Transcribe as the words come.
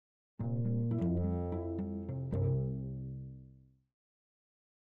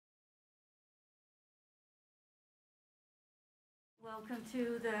Welcome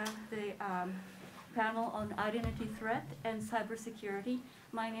to the panel on identity threat and cybersecurity.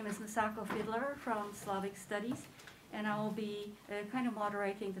 My name is Misako Fiedler from Slavic Studies, and I will be kind of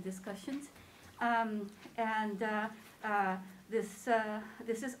moderating the discussions.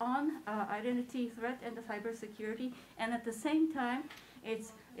 This is on identity threat and the cybersecurity, and at the same time,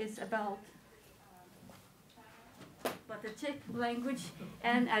 it's about the Czech language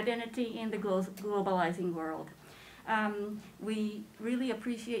and identity in the globalizing world. We really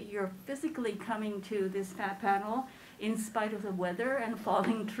appreciate your physically coming to this panel in spite of the weather and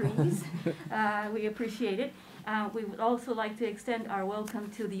falling trees. We appreciate it. We would also like to extend our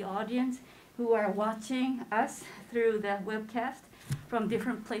welcome to the audience who are watching us through the webcast from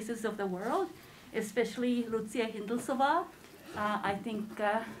different places of the world, especially Lucia Hindlsová. I think,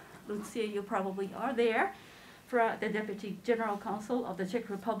 Lucia, you probably are there, for the Deputy General Counsel of the Czech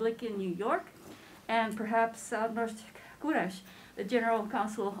Republic in New York, and perhaps Cvrček, the General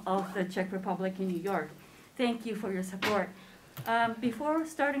Counsel of the Czech Republic in New York. Thank you for your support. Before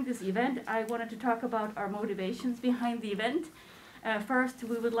starting this event, I wanted to talk about our motivations behind the event. First,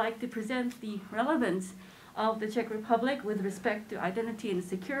 we would like to present the relevance of the Czech Republic with respect to identity and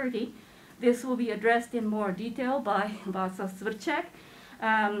security. This will be addressed in more detail by Vaclav Cvrček.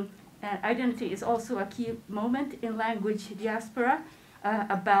 Identity is also a key moment in language diaspora,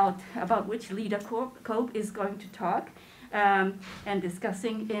 about which Lida is going to talk and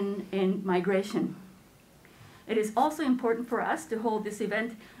discussing in migration. It is also important for us to hold this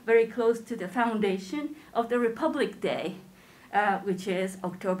event very close to the foundation of the Republic Day, which is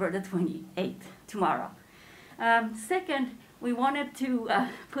October the 28th, tomorrow. Second, we wanted to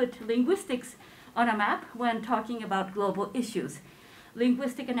put linguistics on a map when talking about global issues.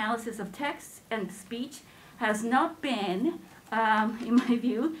 Linguistic analysis of text and speech has not been, in my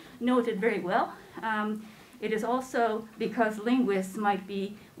view, noted very well. It is also because linguists might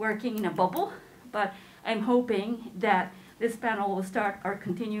be working in a bubble, but I'm hoping that this panel will start our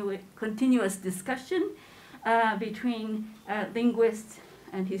continuous discussion between linguists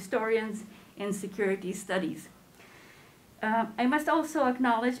and historians in security studies. I must also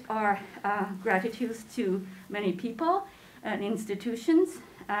acknowledge our gratitude to many people and institutions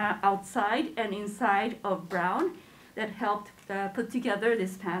outside and inside of Brown that helped put together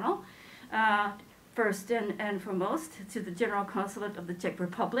this panel. First and foremost, to the General Consulate of the Czech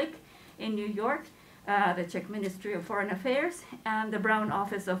Republic in New York, the Czech Ministry of Foreign Affairs, and the Brown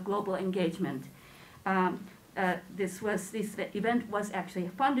Office of Global Engagement. This event was actually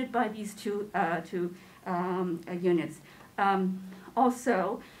funded by these two units.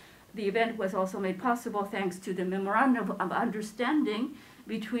 Also, the event was also made possible thanks to the Memorandum of Understanding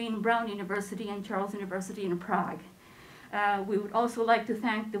between Brown University and Charles University in Prague. We would also like to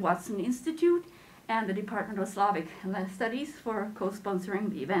thank the Watson Institute and the Department of Slavic Studies for co-sponsoring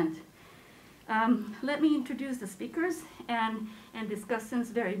the event. Let me introduce the speakers and discussants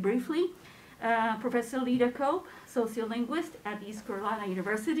very briefly. Professor Lida, sociolinguist at East Carolina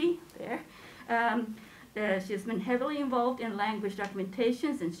University, she's been heavily involved in language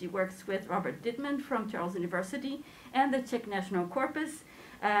documentations, and she works with Robert Dittman from Charles University and the Czech National Corpus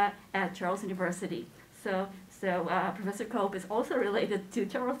at Charles University. So Professor Koop is also related to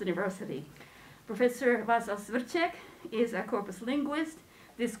Charles University. Professor Vaclav Cvrček is a corpus linguist,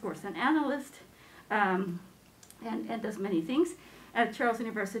 discourse and analyst, and does many things at Charles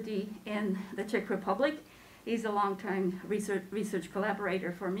University in the Czech Republic. He's a longtime research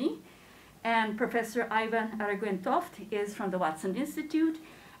collaborator for me. And Professor Ivan Arguentoft is from the Watson Institute.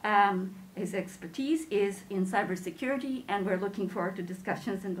 His expertise is in cybersecurity, and we're looking forward to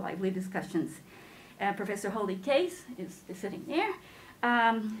discussions and lively discussions. Professor Holly Case is sitting there,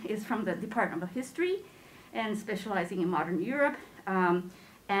 is from the Department of History and specializing in modern Europe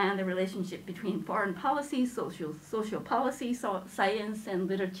and the relationship between foreign policy, social policy, science, and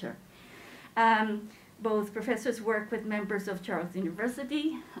literature. Both professors work with members of Charles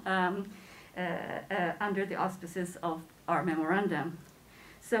University under the auspices of our memorandum.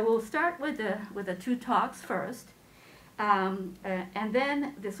 So we'll start with the two talks first, and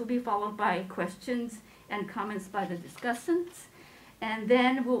then this will be followed by questions and comments by the discussants, and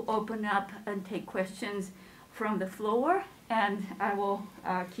then we'll open up and take questions from the floor, and I will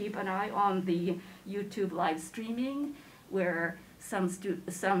keep an eye on the YouTube live streaming where some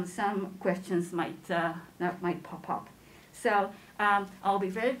questions might pop up. So I'll be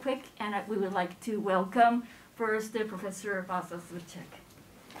very quick, and we would like to welcome first Professor Vaclav Cvrček.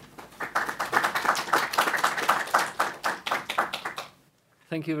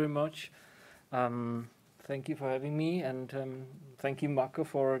 Thank you very much. Thank you for having me, and thank you, Mako,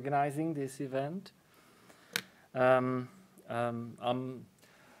 for organizing this event.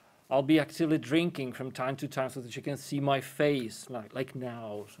 I'll be actively drinking from time to time so that you can see my face, like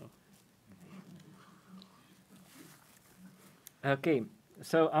now. So. Okay,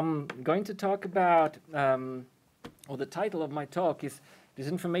 so I'm going to talk about, or the title of my talk is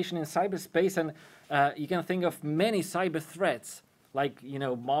Disinformation in Cyberspace, and you can think of many cyber threats, like, you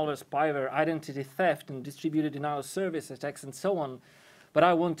know, malware, spyware, identity theft, and distributed denial of service attacks, and so on. But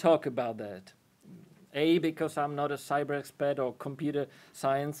I won't talk about that. A, because I'm not a cyber expert or computer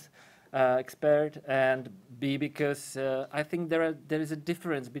science expert, and B, because I think there is a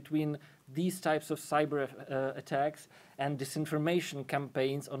difference between these types of cyber attacks and disinformation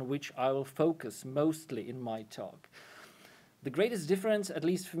campaigns, on which I will focus mostly in my talk. The greatest difference, at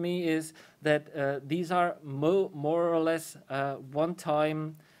least for me, is that these are more or less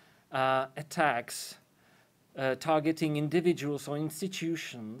one-time attacks targeting individuals or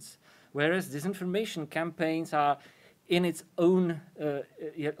institutions, whereas disinformation campaigns are in its own,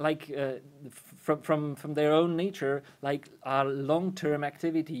 from their own nature, like are long-term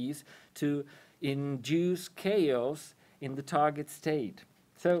activities to induce chaos in the target state.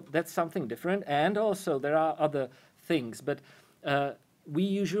 So that's something different, and also there are other things, but we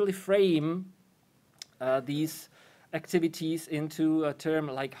usually frame these activities into a term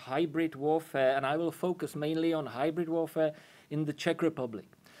like hybrid warfare, and I will focus mainly on hybrid warfare in the Czech Republic.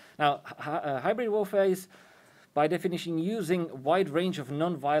 Now, hybrid warfare is, by definition, using a wide range of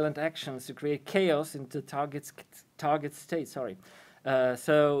non-violent actions to create chaos into target state.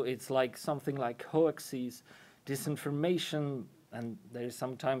 So it's like something like hoaxes, disinformation, and there is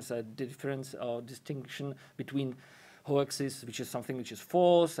sometimes a difference or distinction between hoaxes, which is something which is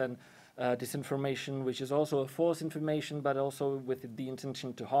false, and disinformation, which is also a false information, but also with the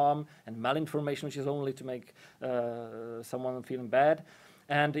intention to harm, and malinformation, which is only to make someone feeling bad.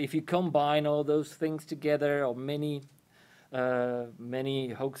 And if you combine all those things together, or many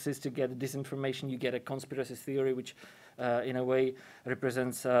hoaxes together, disinformation, you get a conspiracy theory, which in a way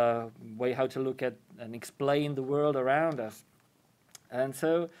represents a way how to look at and explain the world around us. And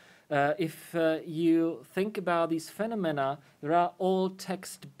so if you think about these phenomena, they are all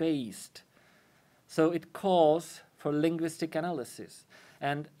text-based. So it calls for linguistic analysis.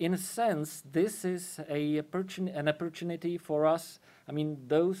 And in a sense, this is an opportunity for us, I mean,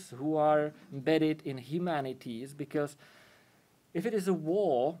 those who are embedded in humanities, because if it is a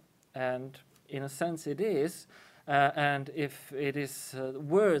war, and in a sense it is, and if it is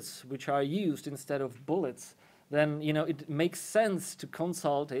words which are used instead of bullets, then, you know, it makes sense to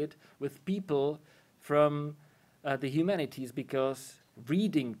consult it with people from the humanities, because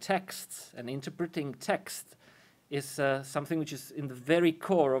reading texts and interpreting text is something which is in the very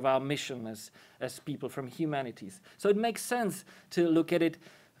core of our mission as people from humanities. So it makes sense to look at it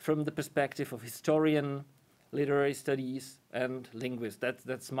from the perspective of historian, literary studies, and linguist.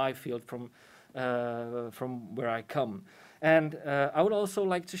 That's my field from where I come. And I would also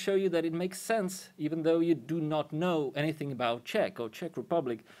like to show you that it makes sense, even though you do not know anything about Czech or Czech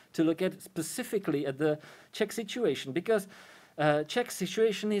Republic, to look at specifically at the Czech situation, because Czech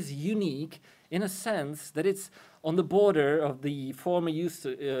situation is unique in a sense that it's on the border of the former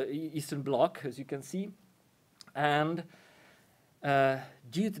Eastern Bloc, as you can see, and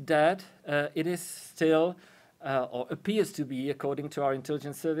due to that, it is still, or appears to be, according to our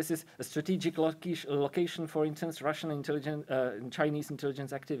intelligence services, a strategic location for intense Russian intelligence and Chinese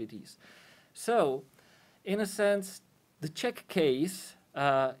intelligence activities. So, in a sense, the Czech case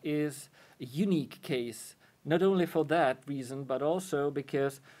is a unique case, not only for that reason, but also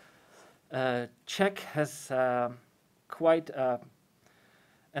because Czech has quite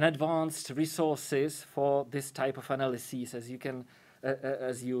an advanced resources for this type of analyses,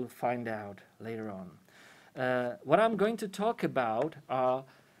 as you'll find out later on. What I'm going to talk about are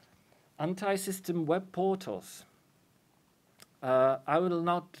anti-system web portals. I will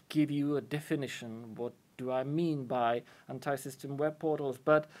not give you a definition, what do I mean by anti-system web portals,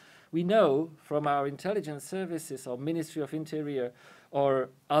 but we know from our intelligence services or Ministry of Interior or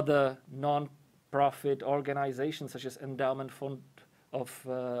other non-profit organizations such as Endowment Fund of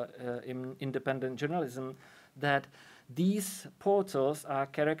Independent Journalism that these portals are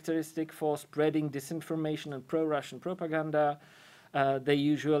characteristic for spreading disinformation and pro-Russian propaganda. They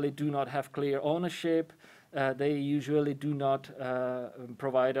usually do not have clear ownership. They usually do not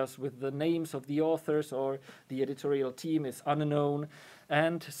provide us with the names of the authors, or the editorial team is unknown,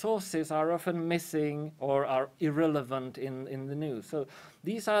 and sources are often missing or are irrelevant in the news. So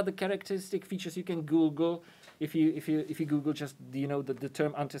these are the characteristic features you can Google if you Google just the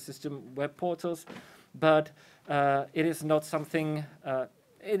term anti-system web portals, but it is not something.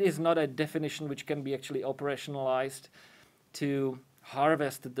 It is not a definition which can be actually operationalized to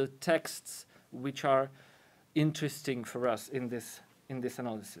harvest the texts which are interesting for us in this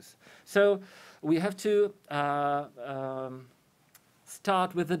analysis. So we have to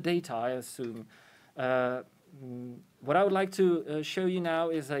start with the data, I assume. What I would like to show you now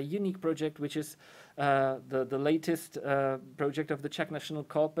is a unique project, which is the latest project of the Czech National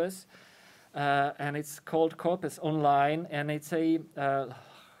Corpus, and it's called Corpus Online, and it's a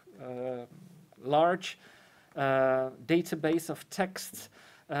large database of texts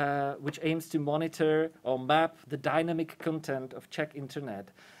which aims to monitor or map the dynamic content of Czech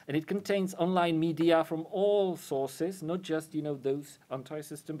internet. And it contains online media from all sources, not just, you know, those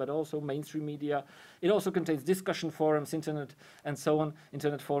anti-system, but also mainstream media. It also contains discussion forums, internet, and so on,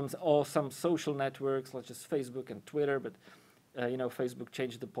 internet forums, or some social networks, such as Facebook and Twitter, but you know, Facebook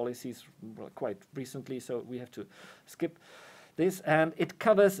changed the policies quite recently, so we have to skip this. And it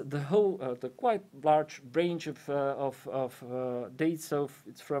covers the whole, the quite large range of dates. So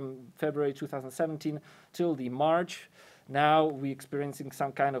it's from February 2017 till the March. Now we're experiencing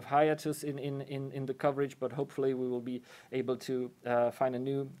some kind of hiatus in the coverage, but hopefully we will be able to find a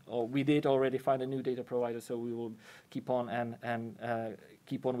new, or we did already find a new data provider, so we will keep on and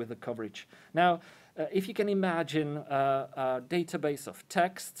keep on with the coverage. Now, if you can imagine a database of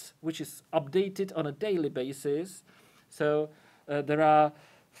texts which is updated on a daily basis, so there are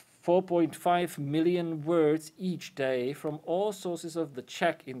 4.5 million words each day from all sources of the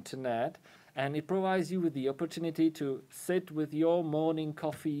Czech internet, and it provides you with the opportunity to sit with your morning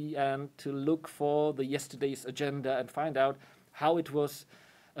coffee and to look for the yesterday's agenda and find out how it was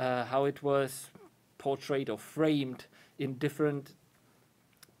portrayed or framed in different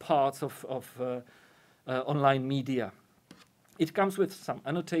parts of online media. It comes with some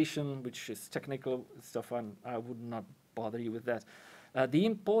annotation, which is technical stuff, and I would not bother you with that. The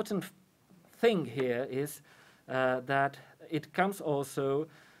important thing here is that it comes also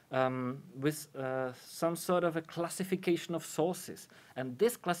with some sort of a classification of sources. And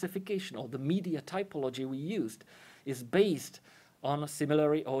this classification, or the media typology we used, is based on a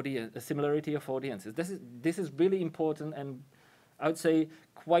similarity of audiences. This is really important, and I would say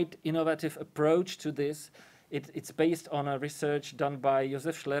quite innovative approach to this. It's based on a research done by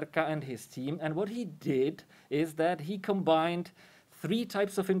Josef Schlerka and his team. And what he did is that he combined three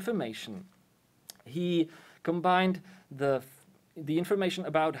types of information. He combined the information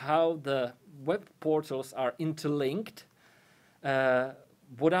about how the web portals are interlinked,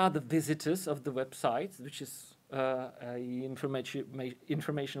 what are the visitors of the websites, which is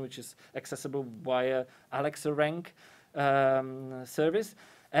information which is accessible via Alexa Rank service,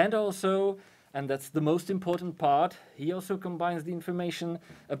 and also, and that's the most important part, he also combines the information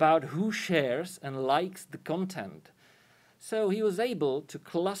about who shares and likes the content. So he was able to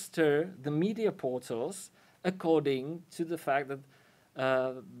cluster the media portals according to the fact that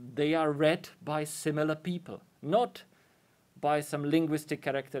they are read by similar people, not by some linguistic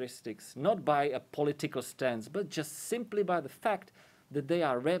characteristics, not by a political stance, but just simply by the fact that they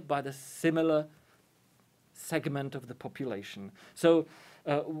are read by the similar segment of the population. So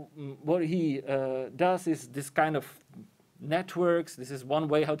what he does is this kind of networks. This is one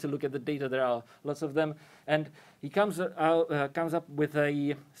way how to look at the data. There are lots of them. And he comes up with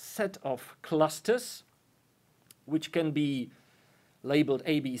a set of clusters, which can be labeled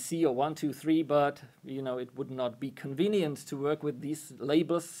A, B, C, or 1, 2, 3, but you know, it would not be convenient to work with these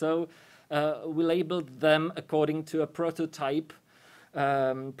labels. So we labeled them according to a prototype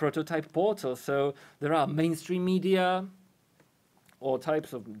portal. So there are mainstream media, or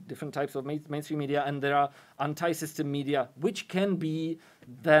different types of mainstream media, and there are anti-system media, which can be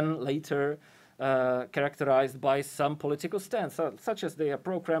then later characterized by some political stance, such as they are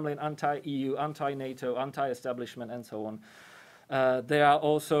pro-Kremlin, anti-EU, anti-NATO, anti-establishment, and so on. They are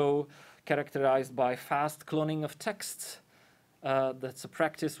also characterized by fast cloning of texts. That's a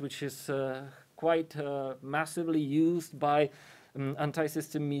practice which is quite massively used by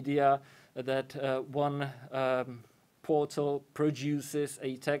anti-system media, that one portal produces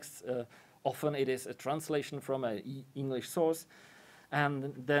a text. Often it is a translation from an English source,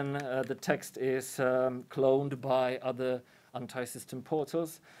 and then the text is cloned by other anti-system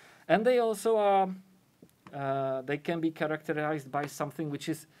portals. And they also are, they can be characterized by something which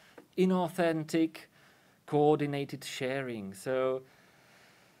is inauthentic, coordinated sharing. So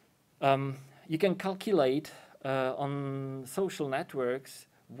you can calculate on social networks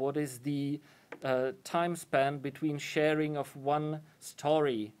what is the time span between sharing of one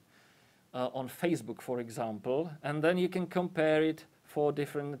story on Facebook, for example, and then you can compare it for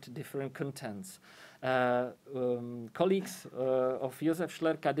different contents. Colleagues of Josef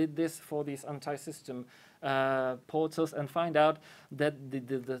Schlerka did this for these anti-system portals and find out that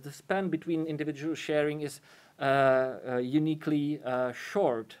the span between individual sharing is uniquely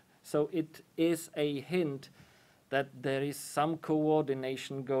short. So it is a hint that there is some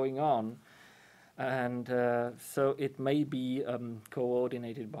coordination going on, and so it may be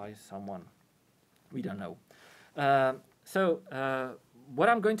coordinated by someone. We don't know. What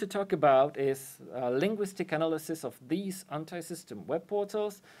I'm going to talk about is linguistic analysis of these anti-system web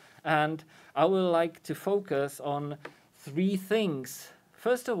portals, and I would like to focus on three things.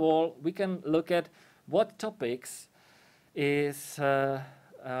 First of all, we can look at what topics is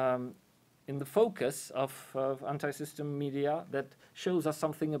in the focus of anti-system media that shows us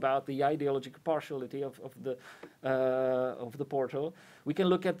something about the ideological partiality of the portal. We can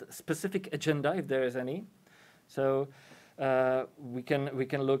look at specific agenda, if there is any. So we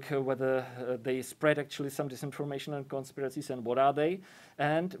can look whether they spread actually some disinformation and conspiracies, and what are they.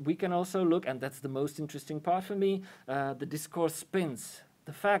 And we can also look, and that's the most interesting part for me, the discourse spins.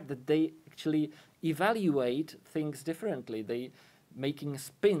 The fact that they actually evaluate things differently. They making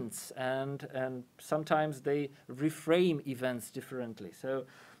spins, and sometimes they reframe events differently. So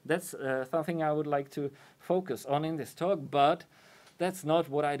that's something I would like to focus on in this talk, but that's not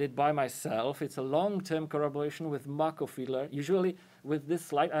what I did by myself. It's a long-term collaboration with Marco Fiedler. Usually with this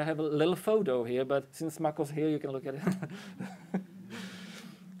slide I have a little photo here, but since Marco's here you can look at it.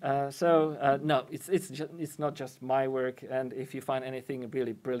 No, it's not just my work, and if you find anything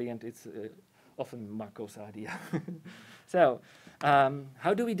really brilliant, it's often Marco's idea. So,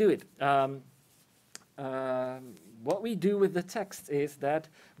 how do we do it? What we do with the text is that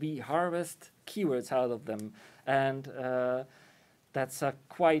we harvest keywords out of them, and that's a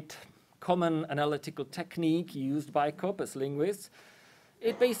quite common analytical technique used by corpus linguists.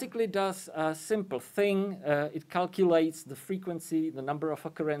 It basically does a simple thing. It calculates the frequency, the number of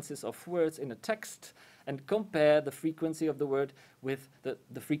occurrences of words in a text, and compare the frequency of the word with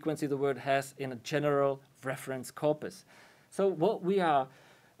the frequency the word has in a general reference corpus. So what we are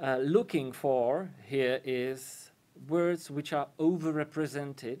looking for here is words which are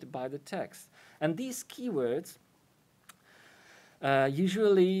overrepresented by the text. And these keywords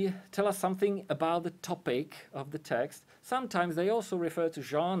usually tell us something about the topic of the text. Sometimes they also refer to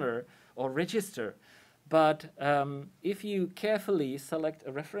genre or register. But if you carefully select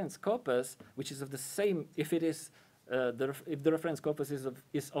a reference corpus, which is of the same, if the reference corpus is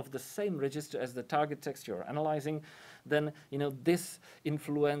of the same register as the target text you're analyzing, then this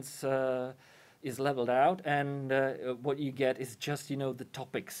influence is leveled out, and what you get is just the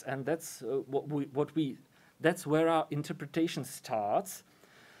topics, and that's that's where our interpretation starts.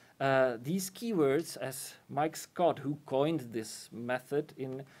 These keywords, as Mike Scott, who coined this method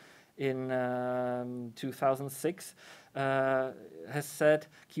in 2006, has said,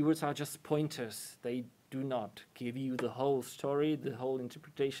 keywords are just pointers. They do not give you the whole story, the whole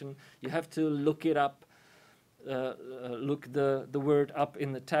interpretation. You have to look it up, look the word up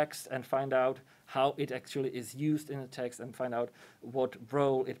in the text and find out how it actually is used in the text, and find out what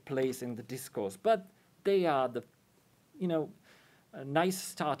role it plays in the discourse. But they are the, nice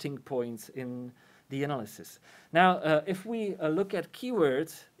starting points in the analysis. Now, if we look at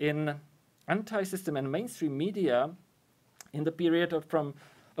keywords in anti-system and mainstream media in the period from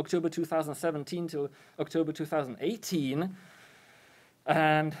October 2017 to October 2018,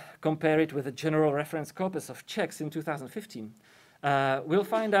 and compare it with the general reference corpus of Czechs in 2015, we'll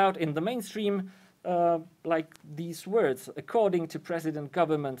find out in the mainstream like these words: according to President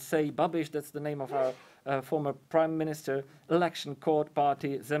Government, say Babiš, that's the name of our former Prime Minister; election court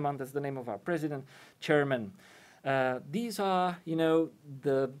party, Zeman, that's the name of our President; chairman. These are,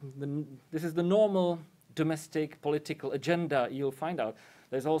 this is the normal domestic political agenda you'll find out.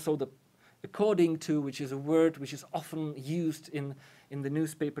 There's also the according to, which is a word which is often used in the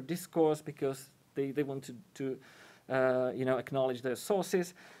newspaper discourse because they want to acknowledge their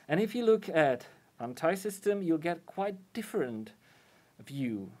sources. And if you look at anti-system, you'll get quite different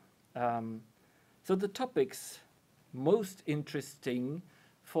view. So the topics most interesting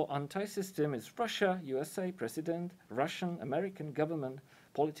for anti-system is Russia, USA, president, Russian, American government,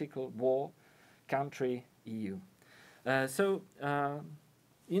 political, war, country, EU.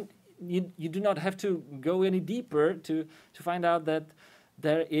 You do not have to go any deeper to find out that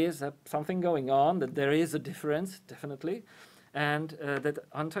there is something going on, that there is a difference, definitely, and that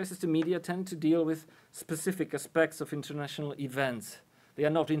anti-system media tend to deal with specific aspects of international events. They are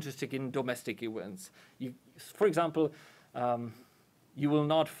not interested in domestic events. For example, you will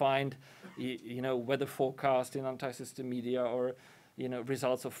not find weather forecast in anti-system media, or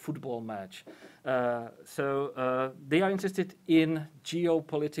results of football match. So they are interested in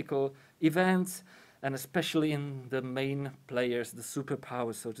geopolitical events, and especially in the main players, the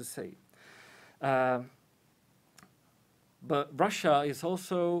superpowers, so to say. But Russia is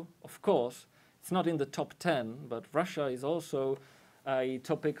also, of course, it's not in the top 10, but Russia is also a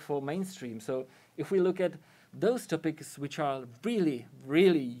topic for mainstream. So if we look at those topics which are really,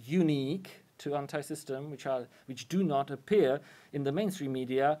 really unique to anti-system, which do not appear in the mainstream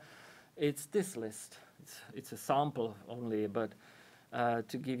media, it's this list. It's a sample only, but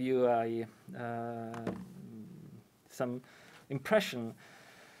to give you some impression.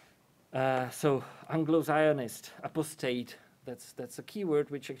 So Anglo-Zionist, apostate, that's a keyword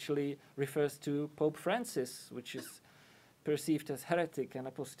which actually refers to Pope Francis, which is perceived as heretic and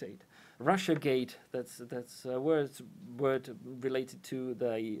apostate. Russiagate, that's a word related to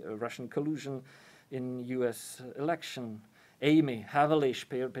the Russian collusion in US election. Amy, Havelish,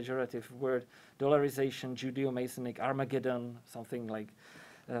 pejorative word. Dollarization, Judeo-Masonic, Armageddon, something like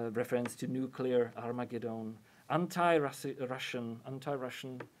reference to nuclear Armageddon. Anti-Russian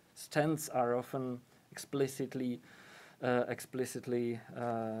stance are often explicit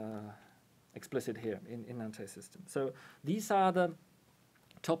here in anti-system. So these are the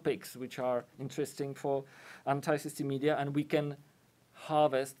topics which are interesting for anti-system media, and we can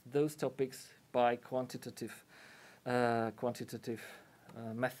harvest those topics by quantitative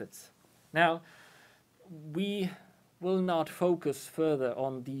methods. Now, we will not focus further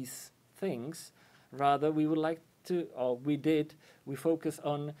on these things. Rather, we would like to, or we focus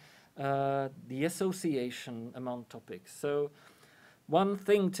on the association among topics. So one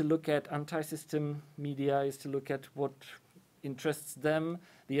thing to look at anti-system media is to look at what interests them.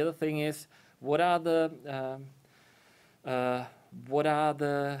 The other thing is what are the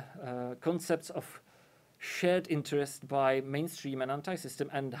concepts of shared interest by mainstream and anti-system,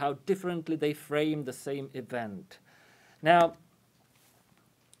 and how differently they frame the same event. Now,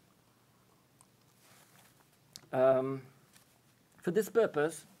 for this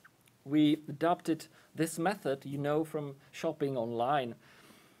purpose, we adopted this method, from shopping online.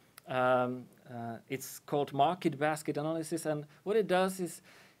 It's called market basket analysis, and what it does is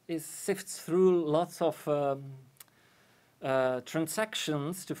sifts through lots of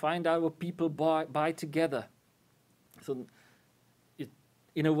transactions to find out what people buy together. So it,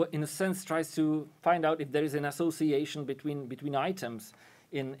 in a sense, tries to find out if there is an association between items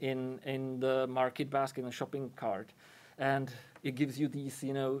in the market basket and shopping cart, and it gives you these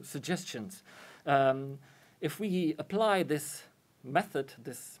suggestions. If we apply this method,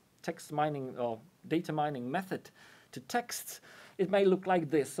 this text mining or data mining method to texts, it may look like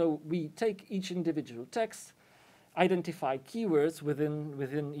this. So we take each individual text, identify keywords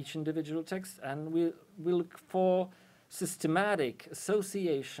within each individual text, and we look for systematic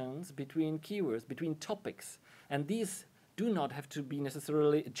associations between keywords, between topics. And these do not have to be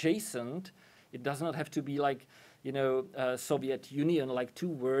necessarily adjacent. It does not have to be like, Soviet Union, like two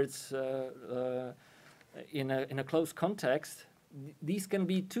words in a close context. These can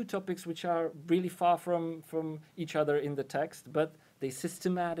be two topics which are really far from each other in the text, but they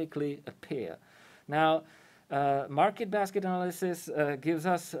systematically appear. Now, market basket analysis gives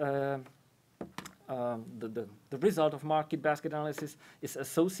us the result of market basket analysis is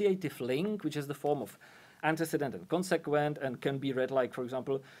associative link, which is the form of antecedent and consequent, and can be read like, for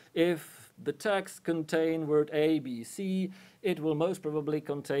example, if the text contain word A, B, C, it will most probably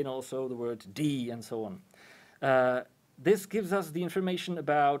contain also the word D, and so on. This gives us the information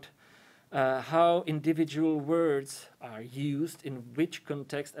about how individual words are used in which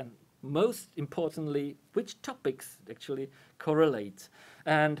context, and most importantly, which topics actually correlate.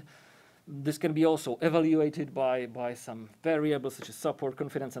 And this can be also evaluated by some variables such as support,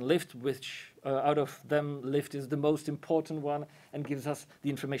 confidence, and lift, which out of them, lift is the most important one and gives us the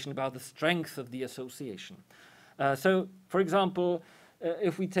information about the strength of the association. So, for example,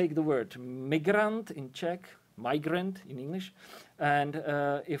 if we take the word migrant in Czech, migrant in English, and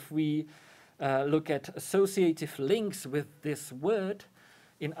if we look at associative links with this word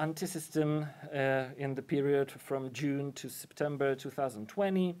in anti-system in the period from June to September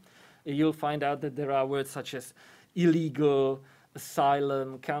 2020, you'll find out that there are words such as illegal,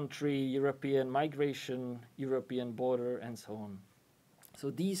 asylum, country, European migration, European border, and so on. So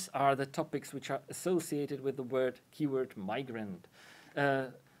these are the topics which are associated with the keyword migrant.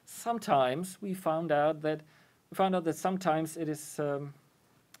 Sometimes we found out that sometimes it is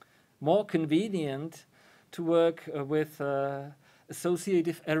more convenient to work with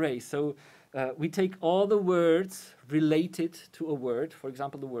associative arrays. So we take all the words related to a word, for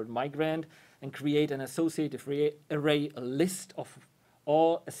example, the word migrant, and create an associative array, a list of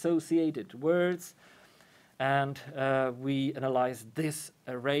all associated words. And we analyze this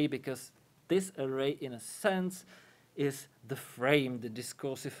array because this array, in a sense, is the frame, the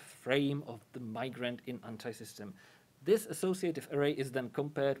discursive frame of the migrant in anti-system. This associative array is then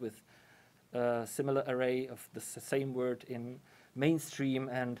compared with a similar array of the same word in mainstream,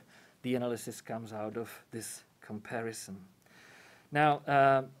 and the analysis comes out of this comparison. Now,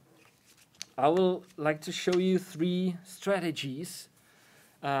 I will like to show you 3 strategies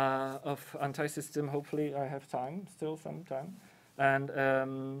of anti-system. Hopefully I have time, still some time. And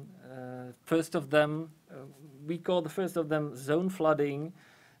first of them, we call the first of them zone flooding,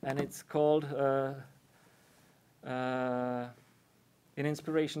 and it's called in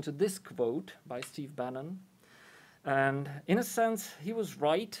inspiration to this quote by Steve Bannon. And in a sense, he was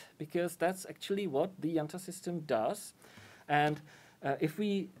right, because that's actually what the anti-system does. And if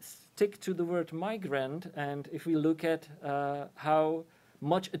we stick to the word migrant, and if we look at how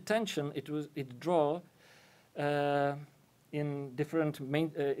much attention it draws in different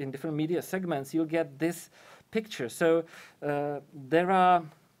media segments, you'll get this picture. So there are,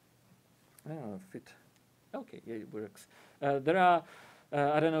 I don't know if it, okay, yeah, it works. There are,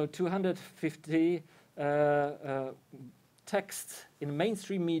 I don't know, 250 texts in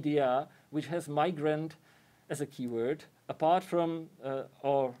mainstream media which has migrant as a keyword, apart from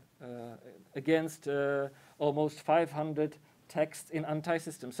or against almost 500 texts in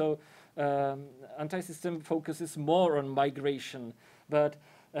anti-system. So anti-system focuses more on migration, but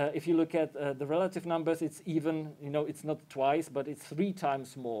if you look at the relative numbers, it's even, it's not twice, but it's 3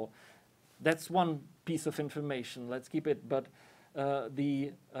 times more. That's one piece of information. Let's keep it. But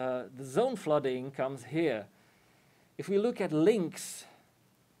the zone flooding comes here. If we look at links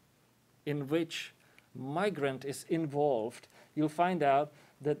in which migrant is involved, you'll find out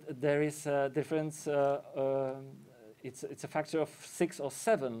that there is a difference. It's a factor of 6 or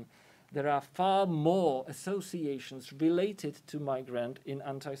 7. There are far more associations related to migrant in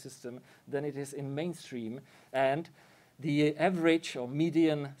anti-system than it is in mainstream, and the average or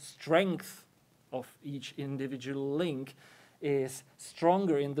median strength of each individual link is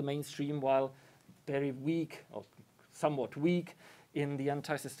stronger in the mainstream, while very weak or somewhat weak in the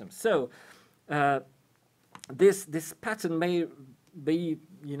anti-system. So this pattern may be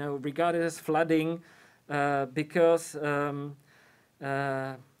regarded as flooding because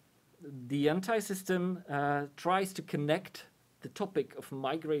the anti-system tries to connect the topic of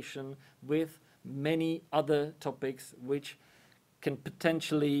migration with many other topics which can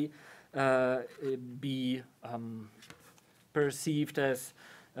potentially be perceived as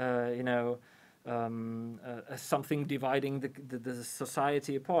as something dividing the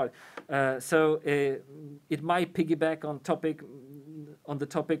society apart. So it might piggyback on the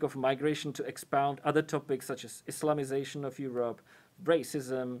topic of migration to expound other topics such as Islamization of Europe,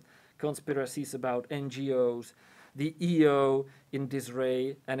 racism, conspiracies about NGOs, the EO in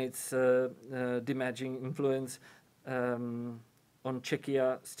disarray and its damaging influence on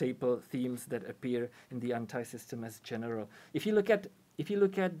Czechia staple themes that appear in the anti-system as general. If you look at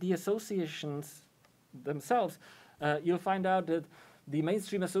the associations themselves, you'll find out that the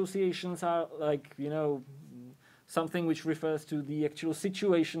mainstream associations are like something which refers to the actual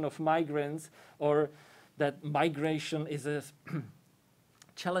situation of migrants, or that migration is a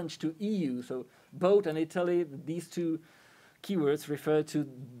challenge to EU. So boat and Italy, these 2 keywords refer to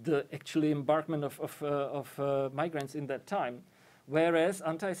the actually embarkment of migrants in that time, whereas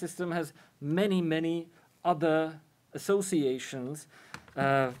anti-system has many other associations,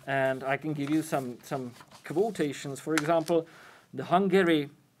 and I can give you some quotations. For example, the Hungary.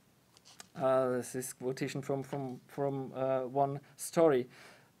 This is quotation from one story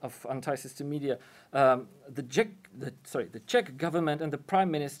of anti-system media. The Czech government and the prime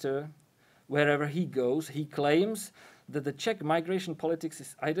minister, wherever he goes, he claims that the Czech migration politics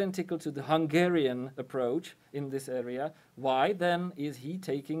is identical to the Hungarian approach in this area. Why then is he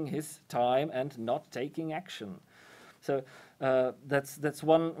taking his time and not taking action? So that's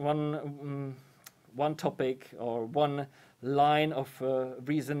one topic, or one line of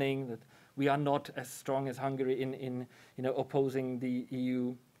reasoning, that we are not as strong as Hungary in opposing the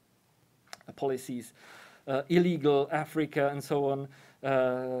EU policies. Illegal Africa and so on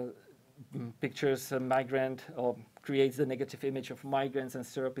pictures a migrant or creates the negative image of migrants and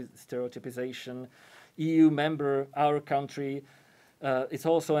stereotypization. EU member, our country, it's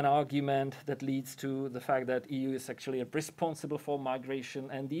also an argument that leads to the fact that EU is actually responsible for migration,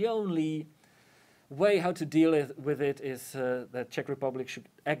 and the only way how to deal with it is that Czech Republic should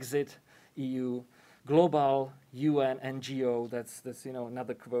exit EU. Global UN NGO, that's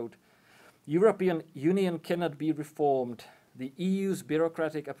another quote. European Union cannot be reformed. The EU's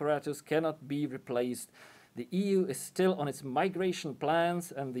bureaucratic apparatus cannot be replaced. The EU is still on its migration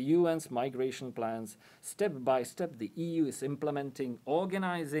plans and the UN's migration plans. Step by step, the EU is implementing,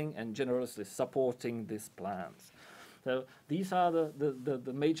 organizing, and generously supporting these plans. So these are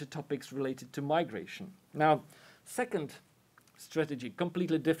the major topics related to migration. Now, second strategy,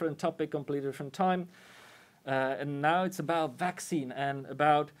 completely different topic, completely different time. And now it's about vaccine and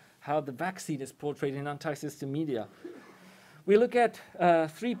about how the vaccine is portrayed in anti-system media. We look at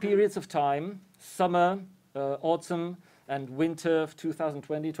 3 periods of time: summer, autumn, and winter of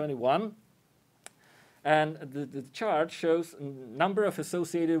 2020-21. And the chart shows a number of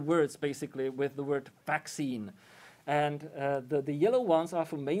associated words, basically, with the word vaccine. And the yellow ones are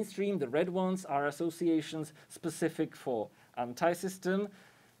for mainstream, the red ones are associations specific for anti-system,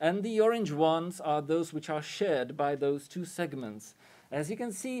 and the orange ones are those which are shared by those 2 segments. As you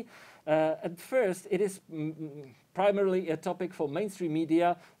can see, at first it is primarily a topic for mainstream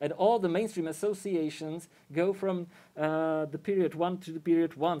media, and all the mainstream associations go from the period 1 to the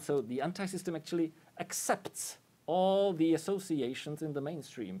period 1. So the anti-system actually accepts all the associations in the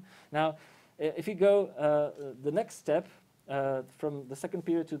mainstream. Now, if you go the next step, from the second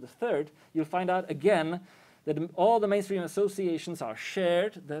period to the third, you'll find out again that all the mainstream associations are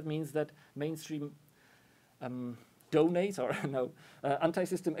shared. That means that mainstream donates, or no,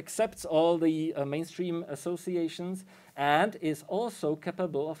 anti-system accepts all the mainstream associations and is also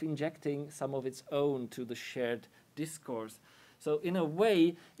capable of injecting some of its own to the shared discourse. So in a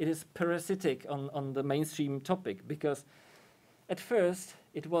way, it is parasitic on the mainstream topic, because at first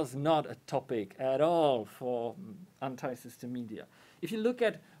it was not a topic at all for anti-system media. If you look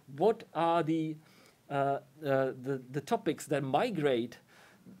at what are the topics that migrate,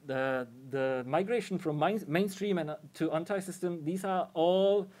 the migration from mainstream and to anti-system, these are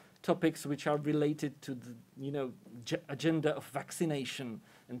all topics which are related to the agenda of vaccination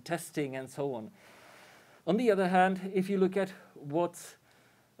and testing and so on. On the other hand, if you look at what's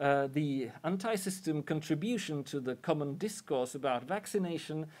the anti-system contribution to the common discourse about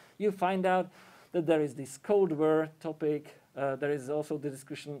vaccination, you find out that there is this Cold War topic. There is also the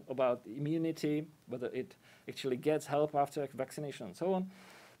discussion about immunity, whether it actually gets help after vaccination and so on.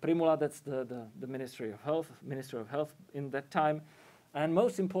 Primula, that's the Ministry of Health in that time. And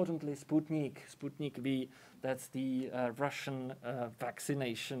most importantly, Sputnik V, that's the Russian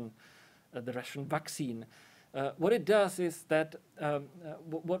vaccination, the Russian vaccine. What it does is that,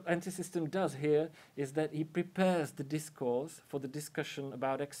 what anti-system does here is that he prepares the discourse for the discussion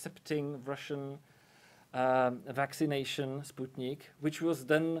about accepting Russian vaccination, Sputnik, which was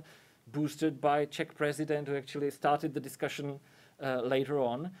then boosted by Czech president, who actually started the discussion later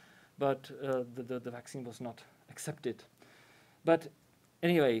on, but the vaccine was not accepted. But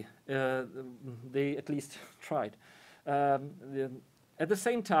anyway, they at least tried. At the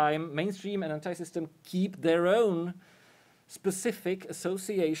same time, mainstream and anti-system keep their own specific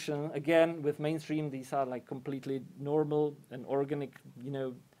association. Again, with mainstream, these are like completely normal and organic,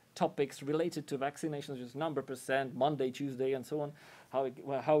 topics related to vaccinations, just number percent, Monday, Tuesday, and so on,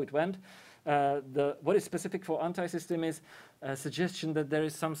 how it went. What is specific for anti-system is a suggestion that there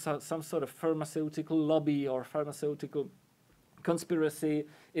is some sort of pharmaceutical lobby or pharmaceutical conspiracy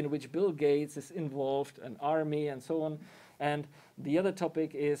in which Bill Gates is involved, an army, and so on. And the other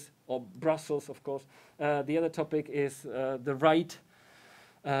topic is, or Brussels, of course, the other topic is the right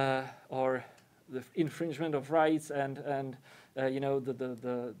or the infringement of rights and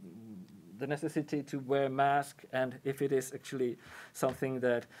the necessity to wear mask, and if it is actually something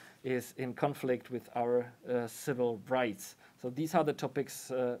that is in conflict with our civil rights. So these are the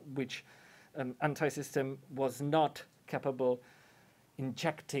topics which anti-system was not capable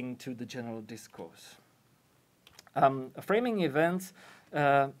injecting to the general discourse. Framing events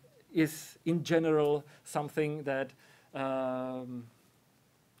is in general something that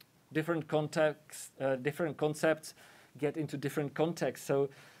different contexts, different concepts get into different contexts. So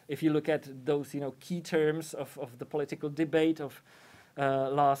if you look at those key terms of the political debate of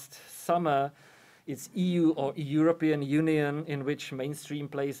last summer, it's EU or European Union, in which mainstream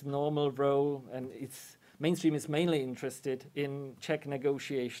plays normal role, and mainstream is mainly interested in Czech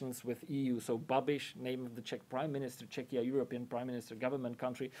negotiations with EU. So Babiš, name of the Czech Prime Minister, Czechia, European Prime Minister, government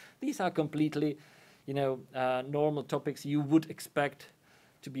country. These are completely, normal topics you would expect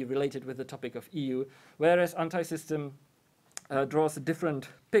to be related with the topic of EU. Whereas anti-system draws a different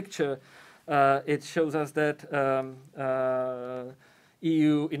picture. It shows us that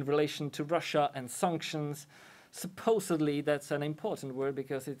EU in relation to Russia and sanctions, supposedly that's an important word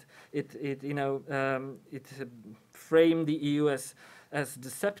because it framed the EU as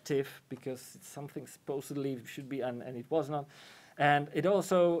deceptive because it's something supposedly should be and it was not, and it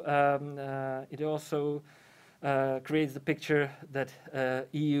also creates the picture that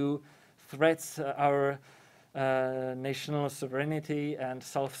EU threats our national sovereignty and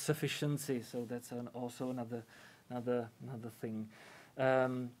self-sufficiency. So that's also another thing.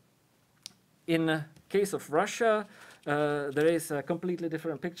 In the case of Russia, there is a completely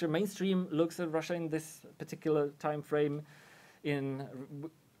different picture. Mainstream looks at Russia in this particular time frame in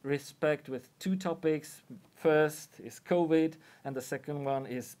respect with two topics. First is COVID, and the second one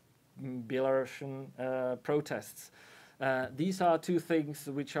is Belarusian protests. These are two things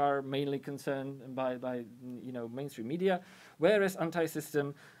which are mainly concerned by mainstream media, whereas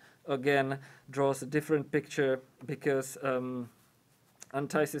anti-system again draws a different picture because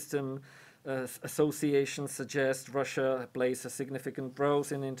anti-system associations suggest Russia plays a significant role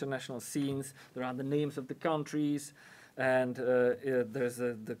in international scenes. There are the names of the countries, and there's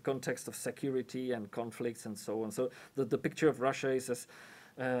the context of security and conflicts and so on. So the picture of Russia is as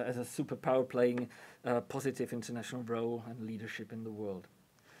a superpower playing a positive international role and leadership in the world.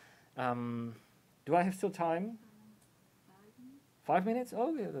 Do I have still time? 5 minutes?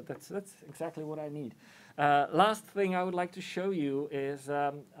 Oh, yeah, that's exactly what I need. Last thing I would like to show you is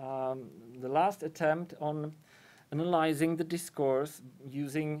the last attempt on analyzing the discourse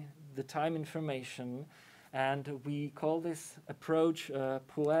using the time information, and we call this approach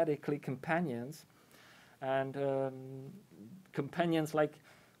poetically companions, and companions like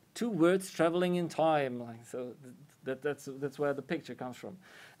two words traveling in time, like so. That's where the picture comes from.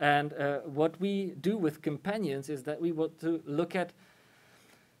 And what we do with companions is that we want to look at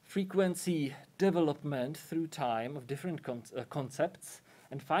frequency development through time of different concepts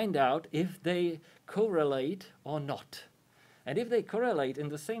and find out if they correlate or not. And if they correlate in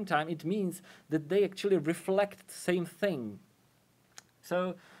the same time, it means that they actually reflect the same thing.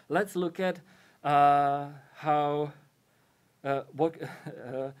 So let's look at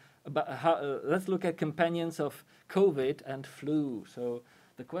let's look at companions of COVID and flu. So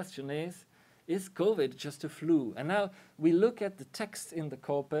the question is COVID just a flu? And now we look at the text in the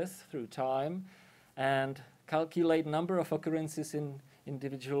corpus through time and calculate number of occurrences in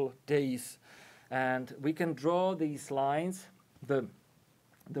individual days. And we can draw these lines. The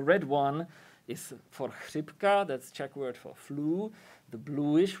red one is for chřipka, that's Czech word for flu. The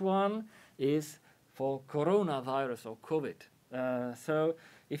bluish one is for coronavirus or COVID. So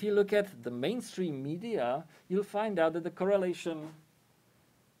if you look at the mainstream media, you'll find out that the correlation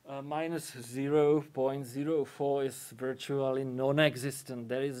minus 0.04 is virtually non-existent.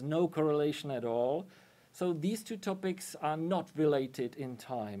 There is no correlation at all. So these two topics are not related in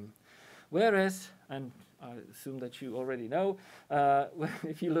time. Whereas, and I assume that you already know,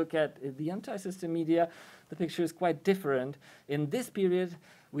 if you look at the anti-system media, the picture is quite different. In this period,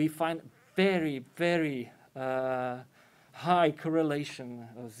 we find very, very high correlation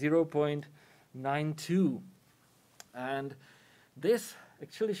of 0.92. And this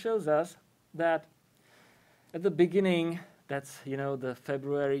actually shows us that at the beginning, that's the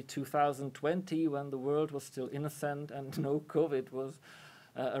February 2020, when the world was still innocent and no COVID was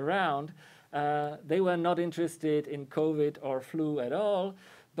around, they were not interested in COVID or flu at all.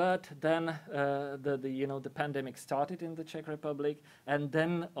 But then the pandemic started in the Czech Republic, and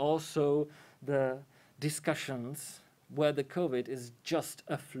then also the discussions where the COVID is just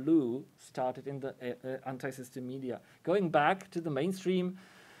a flu started in the anti-system media. Going back to the mainstream,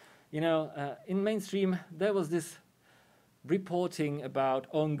 in mainstream there was this reporting about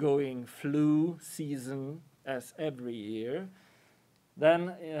ongoing flu season as every year.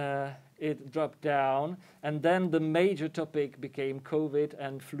 Then it dropped down, and then the major topic became COVID,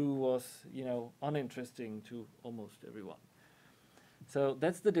 and flu was, uninteresting to almost everyone. So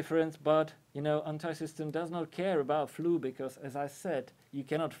that's the difference, but, anti-system does not care about flu because, as I said, you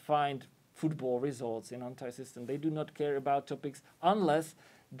cannot find football results in anti-system. They do not care about topics unless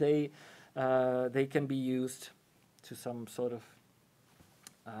they can be used to some sort of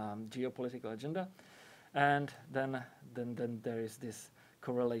geopolitical agenda. And then there is this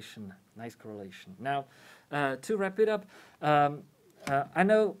correlation, nice correlation. Now, to wrap it up, I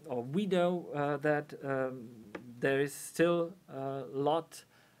know, or we know, that there is still a lot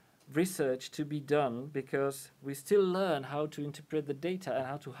research to be done because we still learn how to interpret the data and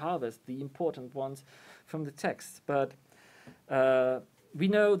how to harvest the important ones from the text. But we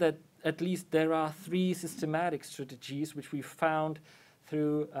know that at least there are 3 systematic strategies which we found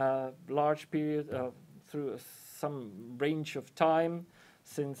through a large period, through some range of time,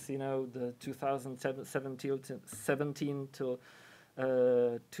 since the 2017 till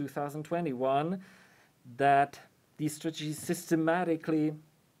 2021, that these strategies systematically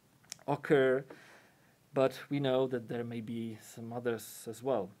occur, but we know that there may be some others as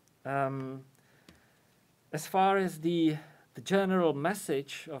well. As far as the general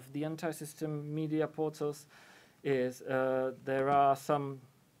message of the anti-system media portals is, there are some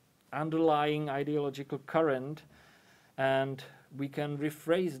underlying ideological current, and we can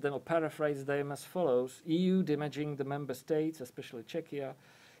rephrase them or paraphrase them as follows: EU damaging the member states, especially Czechia,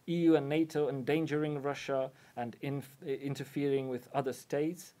 EU and NATO endangering Russia and interfering with other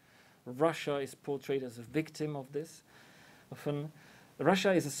states. Russia is portrayed as a victim of this. Often,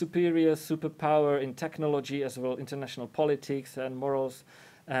 Russia is a superior superpower in technology as well as international politics and morals,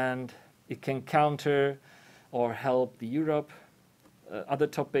 and it can counter or help the Europe. Other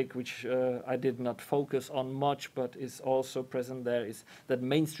topic which I did not focus on much, but is also present there, is that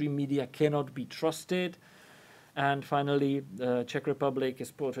mainstream media cannot be trusted. And finally, the Czech Republic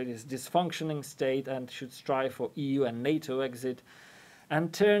is portrayed as a dysfunctioning state and should strive for EU and NATO exit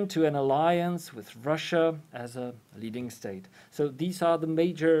and turn to an alliance with Russia as a leading state. So these are the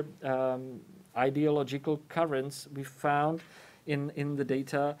major ideological currents we found in the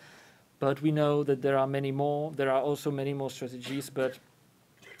data. But we know that there are many more. There are also many more strategies. But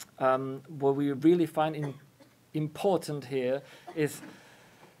what we really find important here is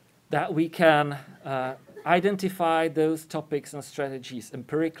that we can identify those topics and strategies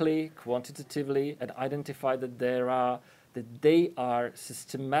empirically, quantitatively, and identify that they are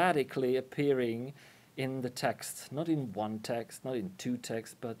systematically appearing in the text, not in one text, not in two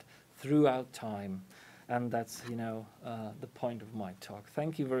texts, but throughout time. And that's, the point of my talk.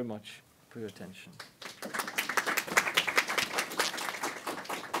 Thank you very much for your attention.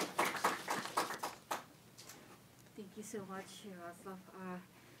 Thank you so much, Vaclav.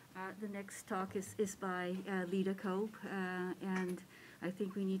 The next talk is by Lida, and I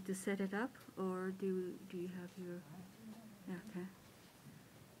think we need to set it up, or do you have your... Yeah, okay.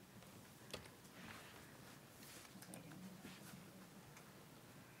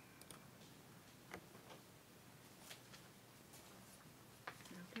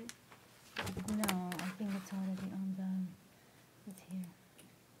 No, I think it's already on the, it's here.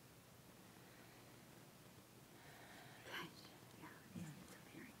 Yeah, it's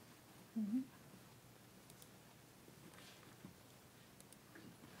appearing. Mm-hmm.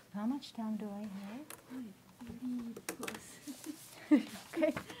 How much time do I have? 30 plus.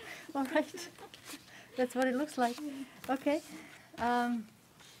 Okay, all right. That's what it looks like. Okay. You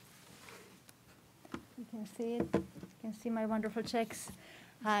can see it. You can see my wonderful Czechs.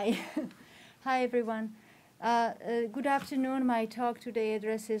 Hi. Hi, everyone. Good afternoon. My talk today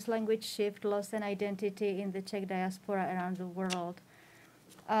addresses language shift, loss, and identity in the Czech diaspora around the world.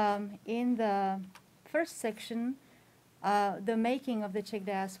 In the first section, the making of the Czech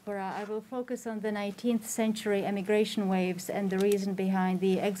diaspora, I will focus on the 19th century emigration waves and the reason behind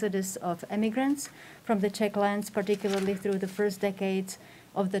the exodus of immigrants from the Czech lands, particularly through the first decades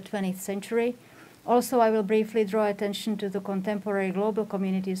of the 20th century. Also, I will briefly draw attention to the contemporary global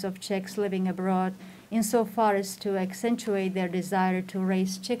communities of Czechs living abroad, insofar as to accentuate their desire to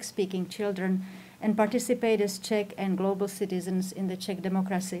raise Czech-speaking children and participate as Czech and global citizens in the Czech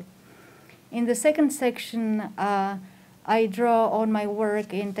democracy. In the second section, I draw on my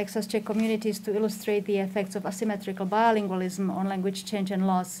work in Texas Czech communities to illustrate the effects of asymmetrical bilingualism on language change and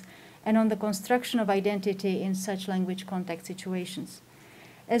loss, and on the construction of identity in such language contact situations.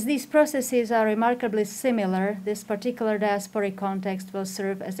 As these processes are remarkably similar, this particular diasporic context will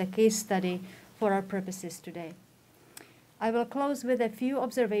serve as a case study for our purposes today. I will close with a few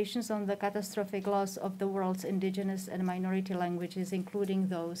observations on the catastrophic loss of the world's indigenous and minority languages, including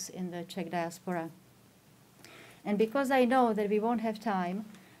those in the Czech diaspora. And because I know that we won't have time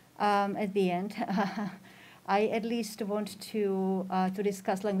at the end, I at least want to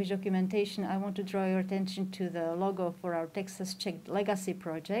discuss language documentation. I want to draw your attention to the logo for our Texas Czech Legacy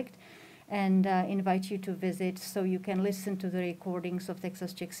project and invite you to visit so you can listen to the recordings of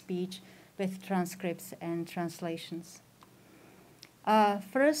Texas Czech speech with transcripts and translations.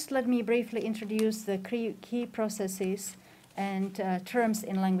 First, let me briefly introduce the key processes and terms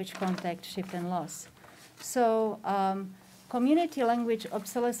in language contact, shift, and loss. So, community language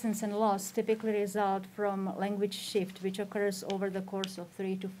obsolescence and loss typically result from language shift, which occurs over the course of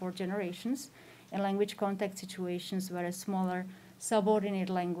 3 to 4 generations in language contact situations where a smaller subordinate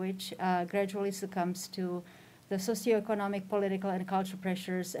language gradually succumbs to the socioeconomic, political, and cultural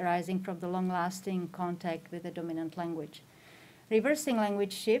pressures arising from the long-lasting contact with the dominant language. Reversing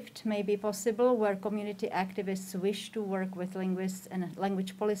language shift may be possible where community activists wish to work with linguists and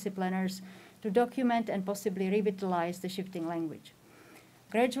language policy planners to document and possibly revitalize the shifting language.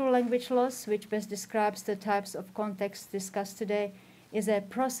 Gradual language loss, which best describes the types of contexts discussed today, is a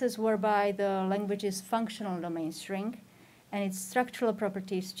process whereby the language's functional domains shrink and its structural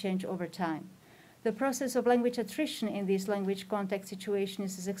properties change over time. The process of language attrition in these language context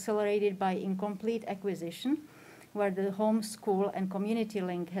situations is accelerated by incomplete acquisition, where the home, school, and community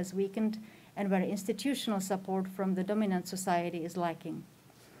link has weakened and where institutional support from the dominant society is lacking.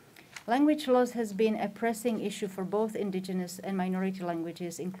 Language loss has been a pressing issue for both indigenous and minority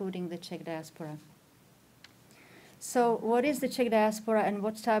languages, including the Czech diaspora. So what is the Czech diaspora and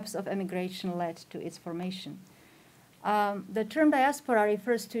what types of emigration led to its formation? The term diaspora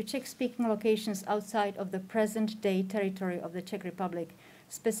refers to Czech-speaking locations outside of the present-day territory of the Czech Republic,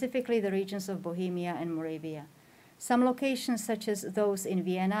 specifically the regions of Bohemia and Moravia. Some locations, such as those in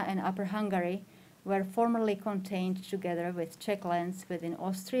Vienna and Upper Hungary, were formerly contained together with Czech lands within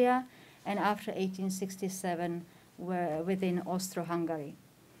Austria, and after 1867 were within Austro-Hungary.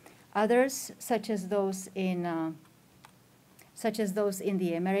 Others, such as those in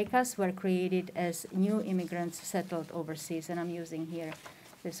the Americas, were created as new immigrants settled overseas. And I'm using here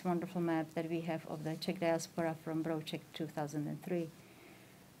this wonderful map that we have of the Czech diaspora from Cvrček 2003.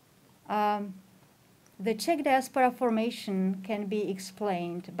 The Czech diaspora formation can be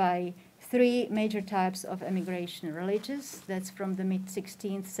explained by three major types of emigration. Religious, that's from the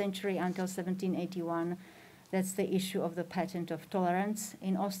mid-16th century until 1781. That's the issue of the patent of tolerance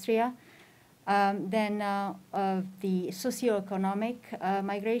in Austria. Then the socioeconomic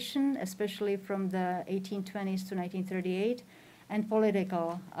migration, especially from the 1820s to 1938, and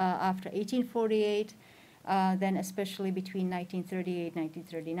political after 1848, then especially between 1938 and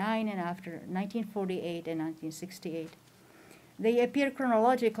 1939, and after 1948 and 1968. They appear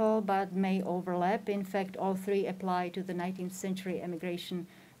chronological but may overlap. In fact, all three apply to the 19th century emigration,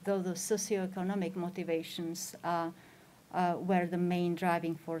 though the socioeconomic motivations were the main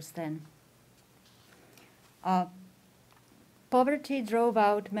driving force then. Poverty drove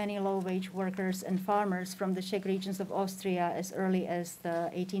out many low-wage workers and farmers from the Czech regions of Austria as early as the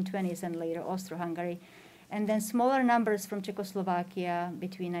 1820s and later Austro-Hungary, and then smaller numbers from Czechoslovakia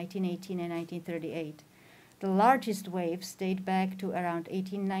between 1918 and 1938. The largest waves date back to around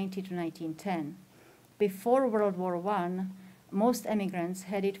 1890 to 1910. Before World War I, most immigrants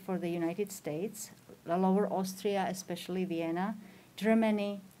headed for the United States, Lower Austria, especially Vienna,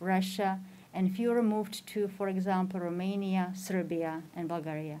 Germany, Russia, and fewer moved to, for example, Romania, Serbia, and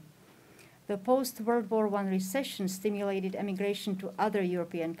Bulgaria. The post-World War I recession stimulated emigration to other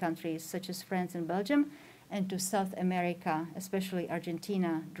European countries, such as France and Belgium, and to South America, especially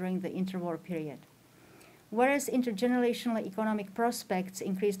Argentina, during the interwar period. Whereas intergenerational economic prospects,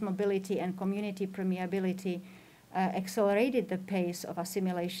 increased mobility, and community permeability accelerated the pace of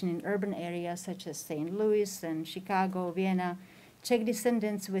assimilation in urban areas such as St. Louis and Chicago, Vienna, Czech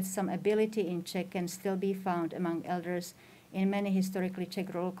descendants with some ability in Czech can still be found among elders in many historically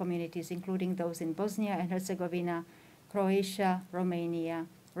Czech rural communities, including those in Bosnia and Herzegovina, Croatia, Romania,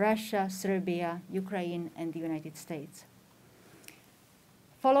 Russia, Serbia, Ukraine, and the United States.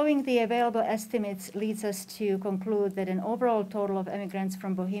 Following the available estimates leads us to conclude that an overall total of immigrants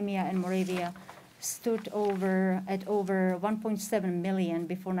from Bohemia and Moravia stood at over 1.7 million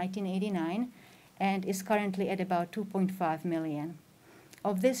before 1989 and is currently at about 2.5 million.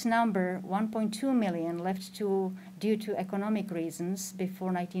 Of this number, 1.2 million left due to economic reasons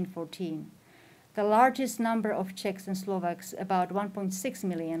before 1914. The largest number of Czechs and Slovaks, about 1.6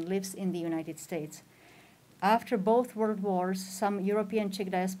 million, lives in the United States. After both world wars, some European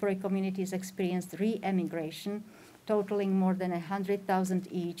Czech diasporic communities experienced re-emigration, totaling more than 100,000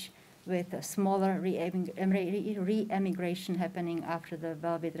 each, with a smaller re-emigration happening after the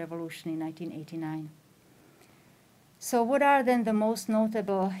Velvet Revolution in 1989. So what are then the most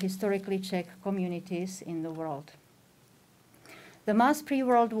notable historically Czech communities in the world? The mass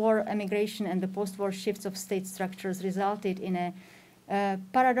pre-World War emigration and the post-war shifts of state structures resulted in a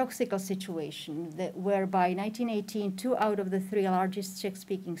paradoxical situation where by 1918, 2 out of the 3 largest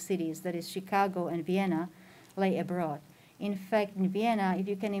Czech-speaking cities, that is Chicago and Vienna, lay abroad. In fact, in Vienna, if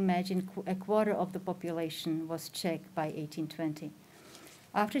you can imagine, a quarter of the population was Czech by 1820.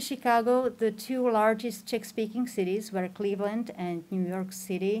 After Chicago, the 2 largest Czech-speaking cities were Cleveland and New York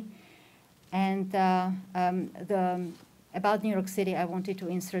City. And about New York City, I wanted to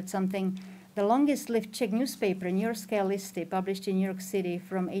insert something. The longest-lived Czech newspaper, New Yorské listy, published in New York City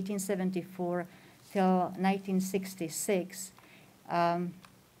from 1874 till 1966,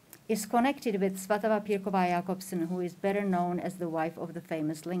 is connected with Svatava Pirková Jakobsen, who is better known as the wife of the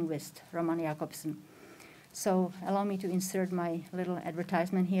famous linguist Roman Jakobsen. So allow me to insert my little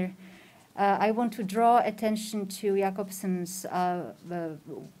advertisement here. I want to draw attention to Jakobsen's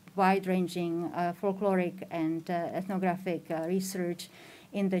wide-ranging folkloric and ethnographic research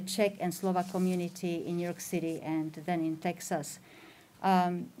in the Czech and Slovak community in New York City and then in Texas.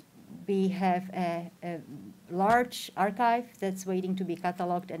 We have a large archive that's waiting to be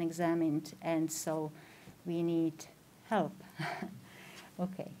cataloged and examined, and so we need help.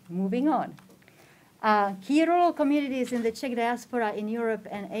 Okay, moving on. Key rural communities in the Czech diaspora in Europe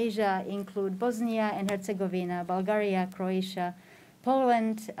and Asia include Bosnia and Herzegovina, Bulgaria, Croatia,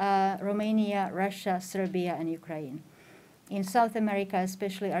 Poland, Romania, Russia, Serbia, and Ukraine. In South America,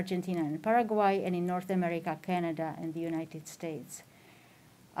 especially Argentina and Paraguay, and in North America, Canada, and the United States.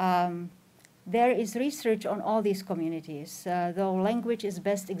 There is research on all these communities, though language is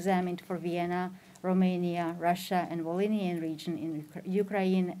best examined for Vienna, Romania, Russia, and Volhynian region in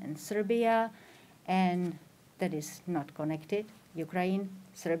Ukraine and Serbia, and that is not connected, Ukraine,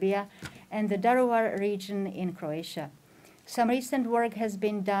 Serbia, and the Daruvar region in Croatia. Some recent work has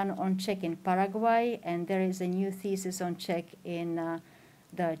been done on Czech in Paraguay, and there is a new thesis on Czech in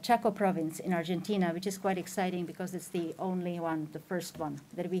the Chaco province in Argentina, which is quite exciting because it's the only one, the first one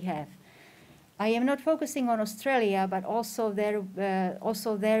that we have. I am not focusing on Australia, but also there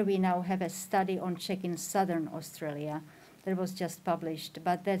we now have a study on Czech in southern Australia that was just published,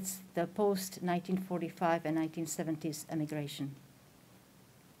 but that's the post-1945 and 1970s emigration.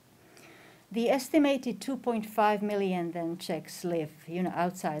 The estimated 2.5 million then Czechs live,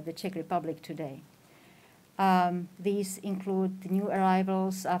 outside the Czech Republic today. These include the new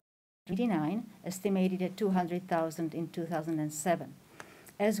arrivals after 1989, estimated at 200,000 in 2007,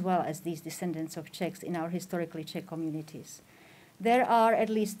 as well as these descendants of Czechs in our historically Czech communities. There are at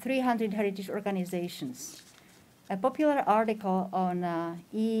least 300 heritage organizations. A popular article on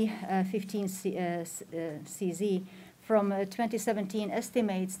E15CZ from 2017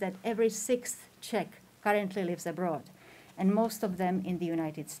 estimates that every sixth Czech currently lives abroad, and most of them in the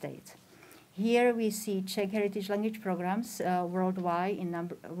United States. Here we see Czech heritage language programs worldwide in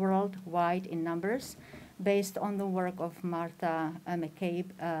numbers, based on the work of Martha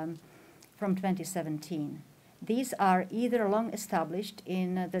McCabe from 2017. These are either long established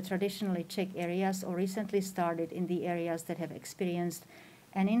in the traditionally Czech areas or recently started in the areas that have experienced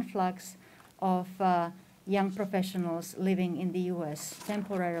an influx of young professionals living in the US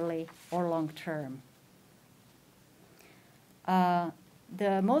temporarily or long term.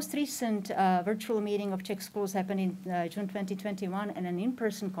 The most recent virtual meeting of Czech schools happened in June 2021, and an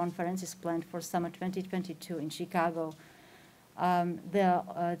in-person conference is planned for summer 2022 in Chicago.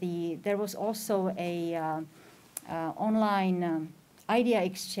 There was also a online idea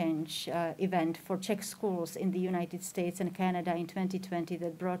exchange event for Czech schools in the United States and Canada in 2020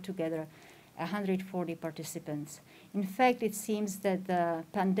 that brought together 140 participants. In fact, it seems that the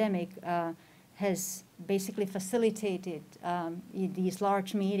pandemic has basically facilitated these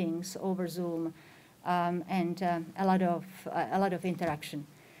large meetings over Zoom and a lot of interaction.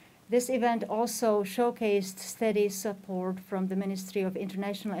 This event also showcased steady support from the Ministry of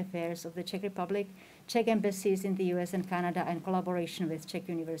International Affairs of the Czech Republic, Czech embassies in the US and Canada, and collaboration with Czech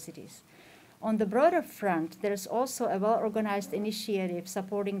universities. On the broader front, there is also a well-organized initiative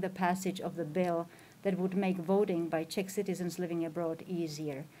supporting the passage of the bill that would make voting by Czech citizens living abroad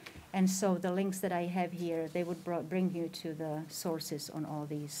easier. And so the links that I have here, they would bring you to the sources on all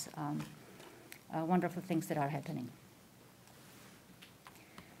these wonderful things that are happening.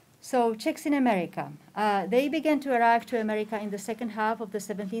 So Czechs in America. They began to arrive to America in the second half of the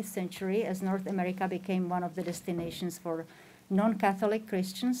 17th century as North America became one of the destinations for non-Catholic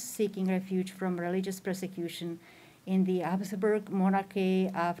Christians seeking refuge from religious persecution in the Habsburg monarchy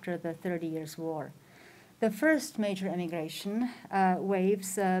after the 30 Years' War. The first major immigration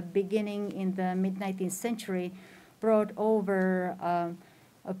waves beginning in the mid-19th century brought over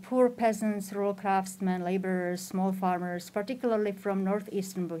poor peasants, rural craftsmen, laborers, small farmers, particularly from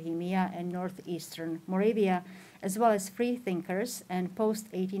northeastern Bohemia and northeastern Moravia, as well as free thinkers and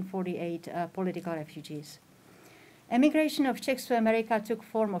post-1848 political refugees. Emigration of Czechs to America took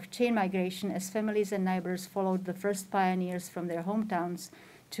form of chain migration as families and neighbors followed the first pioneers from their hometowns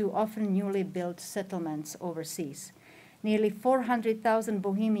to often newly built settlements overseas. Nearly 400,000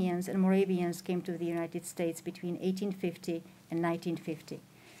 Bohemians and Moravians came to the United States between 1850 and 1950.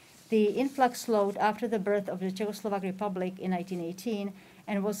 The influx slowed after the birth of the Czech Republic in 1918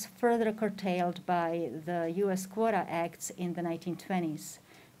 and was further curtailed by the US Quota Acts in the 1920s,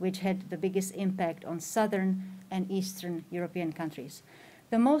 which had the biggest impact on southern and eastern European countries.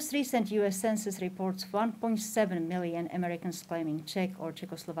 The most recent US Census reports 1.7 million Americans claiming Czech or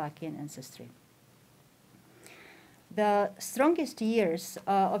Czechoslovakian ancestry. The strongest years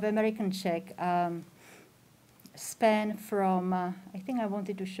of American Czech span from, I think I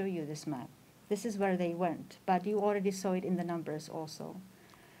wanted to show you this map. This is where they went, but you already saw it in the numbers also.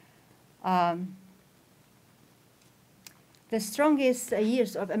 The strongest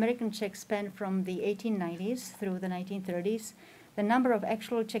years of American Czech span from the 1890s through the 1930s. The number of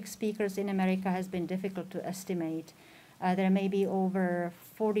actual Czech speakers in America has been difficult to estimate. There may be over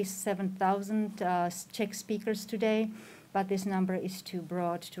 47,000 Czech speakers today, but this number is too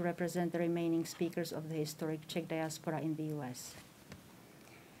broad to represent the remaining speakers of the historic Czech diaspora in the US.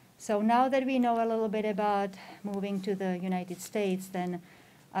 So now that we know a little bit about moving to the United States, then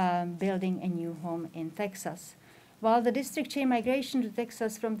building a new home in Texas. While the district chain migration to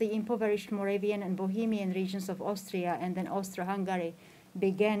Texas from the impoverished Moravian and Bohemian regions of Austria and then Austro-Hungary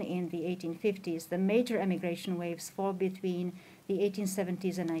began in the 1850s, the major emigration waves fall between the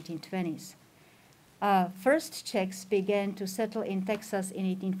 1870s and 1920s. First Czechs began to settle in Texas in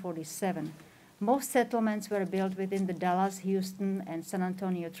 1847. Most settlements were built within the Dallas, Houston, and San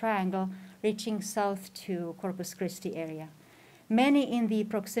Antonio triangle, reaching south to Corpus Christi area. Many in the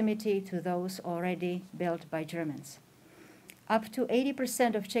proximity to those already built by Germans. Up to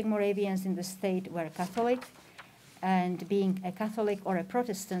 80% of Czech Moravians in the state were Catholic, and being a Catholic or a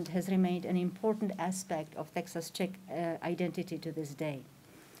Protestant has remained an important aspect of Texas Czech identity to this day.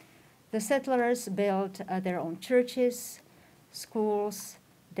 The settlers built their own churches, schools,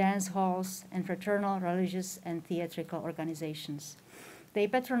 dance halls, and fraternal, religious, and theatrical organizations. They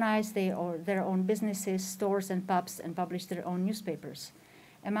patronized their own businesses, stores, and pubs, and published their own newspapers.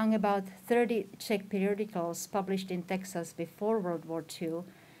 Among about 30 Czech periodicals published in Texas before World War II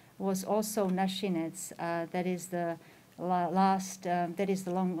was also Našinec, that is the longest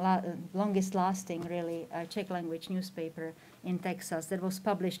lasting, really, Czech language newspaper in Texas that was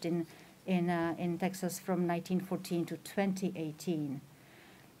published in Texas from 1914 to 2018.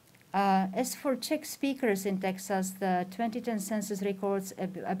 As for Czech speakers in Texas, the 2010 census records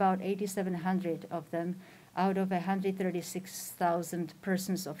about 8,700 of them out of 136,000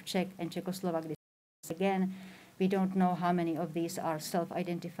 persons of Czech and Czechoslovak descent. Again, we don't know how many of these are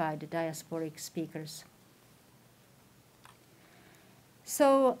self-identified diasporic speakers.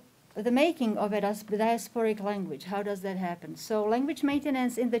 So the making of a diasporic language, how does that happen? So language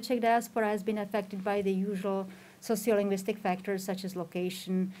maintenance in the Czech diaspora has been affected by the usual sociolinguistic factors such as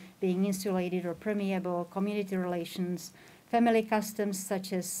location, being insulated or permeable, community relations, family customs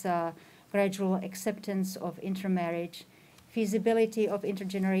such as gradual acceptance of intermarriage, feasibility of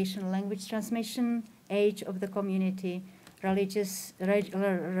intergenerational language transmission, age of the community,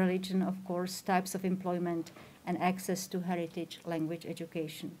 religion, of course, types of employment, and access to heritage language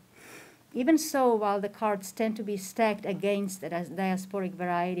education. Even so, while the cards tend to be stacked against the diasporic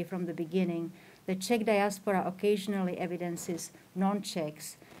variety from the beginning, the Czech diaspora occasionally evidences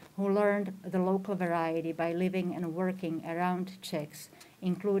non-Czechs who learned the local variety by living and working around Czechs,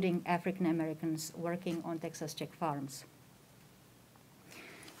 including African Americans working on Texas Czech farms.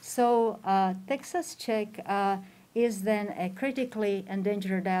 So Texas Czech is then a critically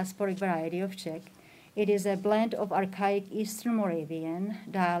endangered diasporic variety of Czech. It is a blend of archaic Eastern Moravian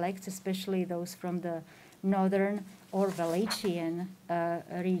dialects, especially those from the northern or Wallachian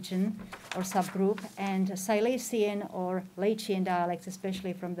region or subgroup, and Silesian or Lachian dialects,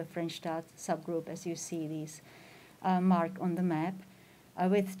 especially from the Frenchstadt subgroup, as you see these marked on the map,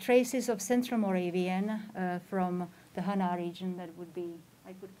 with traces of Central Moravian from the Hana region. That would be,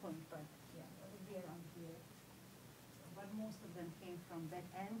 I could point, but yeah, that would be around here. But most of them came from that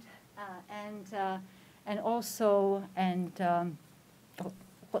end,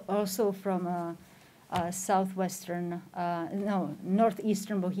 also from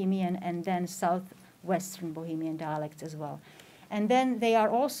northeastern Bohemian and then southwestern Bohemian dialects as well. And then they are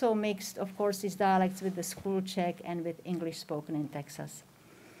also mixed, of course, these dialects with the school Czech and with English spoken in Texas.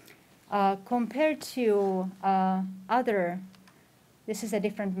 Compared to this is a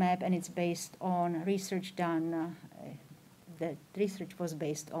different map, and it's based on research done, the research was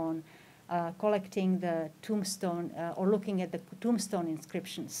based on collecting the tombstone or looking at the tombstone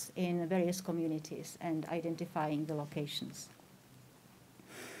inscriptions in various communities and identifying the locations.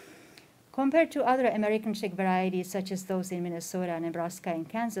 Compared to other American Czech varieties, such as those in Minnesota, Nebraska, and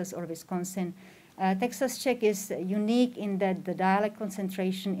Kansas, or Wisconsin, Texas Czech is unique in that the dialect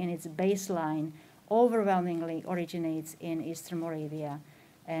concentration in its baseline overwhelmingly originates in Eastern Moravia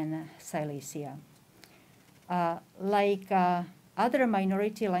and Silesia. Like other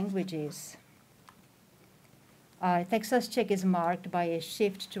minority languages, Texas Czech is marked by a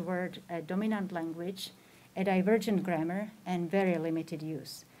shift toward a dominant language, a divergent grammar, and very limited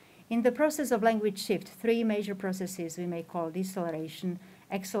use. In the process of language shift, three major processes we may call deceleration,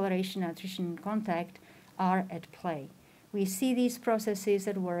 acceleration, and attrition in contact are at play. We see these processes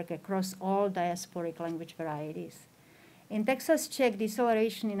at work across all diasporic language varieties. In Texas Czech,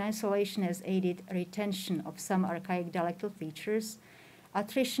 deceleration in isolation has aided retention of some archaic dialectal features.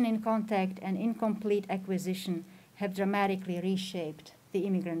 Attrition in contact and incomplete acquisition have dramatically reshaped the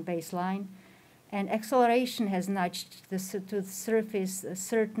immigrant baseline, and acceleration has nudged to the surface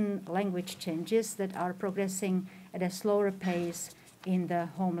certain language changes that are progressing at a slower pace in the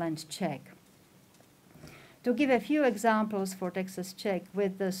homeland Czech. To give a few examples for Texas Czech,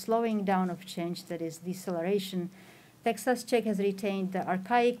 with the slowing down of change, that is deceleration, Texas Czech has retained the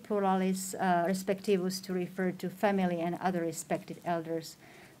archaic pluralis respectivus to refer to family and other respected elders.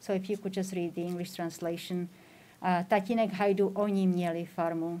 So if you could just read the English translation. Tatínek hajdu, oni měli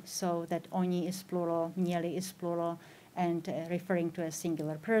farmu, so that oni is plural, měli is plural, and referring to a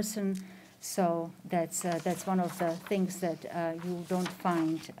singular person. So that's one of the things that you don't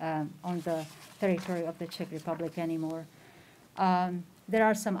find on the territory of the Czech Republic anymore. There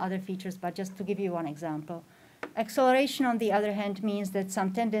are some other features, but just to give you one example. Acceleration, on the other hand, means that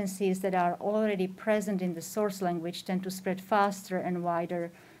some tendencies that are already present in the source language tend to spread faster and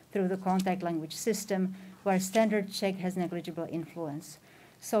wider through the contact language system, where standard Czech has negligible influence.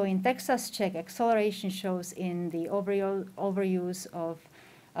 So in Texas Czech, acceleration shows in the overuse of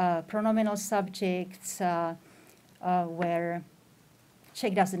pronominal subjects where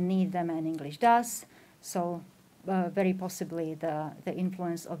Czech doesn't need them and English does. So very possibly the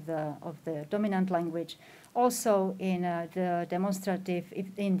influence of the dominant language. Also in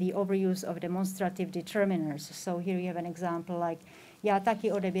in the overuse of demonstrative determiners. So here you have an example like já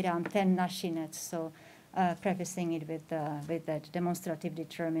taky odebírám ten našinec. So prefacing it with that demonstrative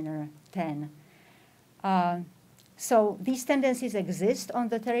determiner ten. So these tendencies exist on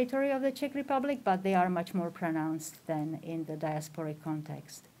the territory of the Czech Republic, but they are much more pronounced than in the diasporic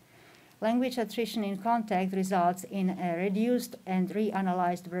context. Language attrition in contact results in a reduced and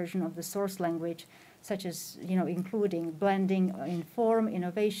reanalyzed version of the source language, such as, including blending in form,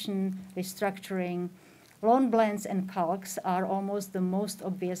 innovation, restructuring. Loan blends and calques are almost the most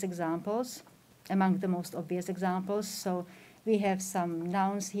obvious examples, among the most obvious examples. So we have some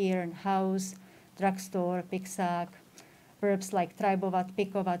nouns here, house, drugstore, piksak, verbs like trajbovat,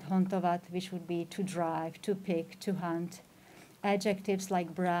 pikovat, hontovat, which would be to drive, to pick, to hunt. Adjectives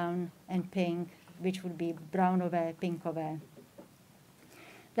like brown and pink, which would be brownové, pinkové.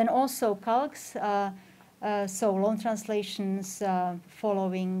 Then also calques, so loan translations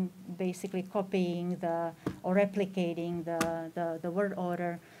following, basically copying or replicating the word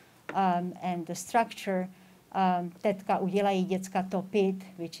order and the structure. Tetka udělají děcka topit,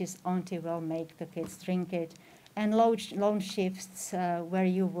 which is auntie will make the kids drink it. And loan shifts where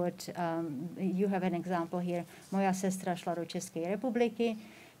you would, you have an example here, moja sestra šla do České republiky,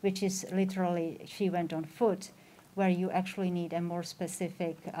 which is literally she went on foot, where you actually need a more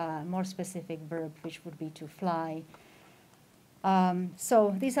specific verb, which would be to fly.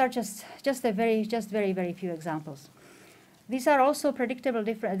 So these are just very, very few examples. These are also predictable.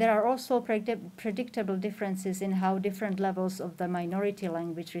 There are also predictable differences in how different levels of the minority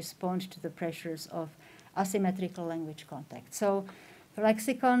language respond to the pressures of asymmetrical language contact. So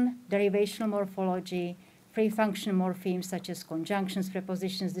lexicon, derivational morphology, free function morphemes such as conjunctions,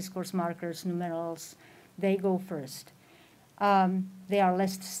 prepositions, discourse markers, numerals, they go first. They are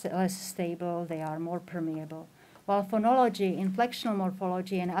less stable, they are more permeable. While phonology, inflectional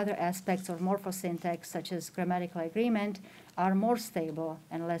morphology, and other aspects of morphosyntax, such as grammatical agreement, are more stable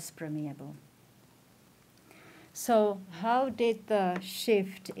and less permeable. So how did the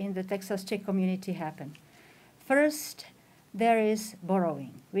shift in the Texas Czech community happen? First, there is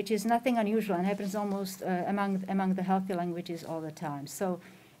borrowing, which is nothing unusual and happens almost among the healthy languages all the time. So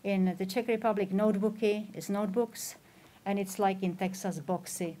in the Czech Republic, notebooky is notebooks, and it's like in Texas,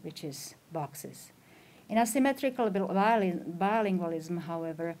 boxy, which is boxes. In asymmetrical bilingualism,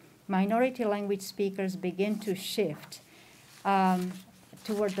 however, minority language speakers begin to shift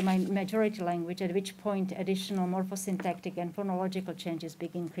toward the majority language, at which point additional morphosyntactic and phonological changes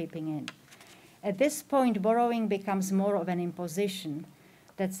begin creeping in. At this point, borrowing becomes more of an imposition.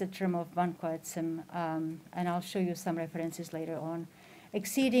 That's the term of vanquatism, and I'll show you some references later on,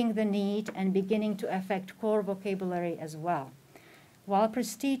 exceeding the need and beginning to affect core vocabulary as well. While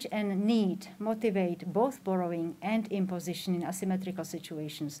prestige and need motivate both borrowing and imposition in asymmetrical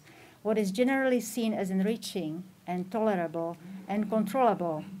situations, what is generally seen as enriching and tolerable and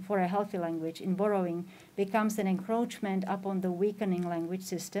controllable for a healthy language in borrowing becomes an encroachment upon the weakening language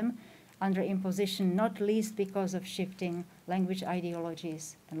system under imposition, not least because of shifting language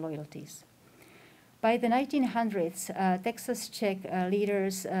ideologies and loyalties. By the 1900s, Texas Czech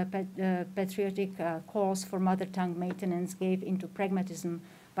leaders' patriotic calls for mother tongue maintenance gave into pragmatism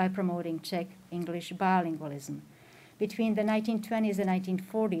by promoting Czech-English bilingualism. Between the 1920s and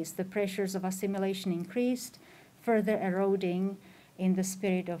 1940s, the pressures of assimilation increased, further eroding in the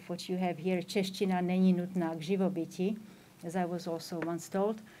spirit of what you have here, čeština není nutná k živobytí, as I was also once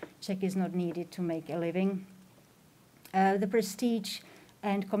told. Czech is not needed to make a living. The prestige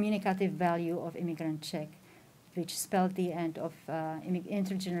and communicative value of immigrant Czech, which spelled the end of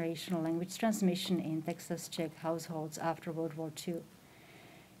intergenerational language transmission in Texas Czech households after World War II.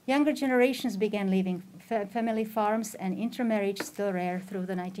 Younger generations began leaving family farms, and intermarriage, still rare through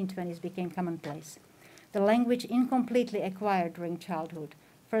the 1920s, became commonplace. The language incompletely acquired during childhood,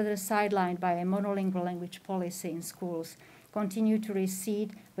 further sidelined by a monolingual language policy in schools, continued to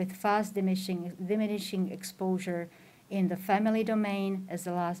recede with fast diminishing exposure in the family domain as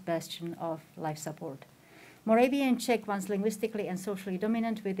the last bastion of life support. Moravian Czech, once linguistically and socially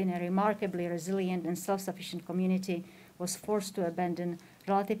dominant within a remarkably resilient and self-sufficient community, was forced to abandon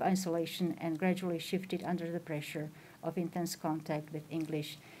relative isolation and gradually shifted under the pressure of intense contact with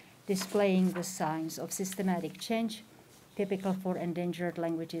English, displaying the signs of systematic change typical for endangered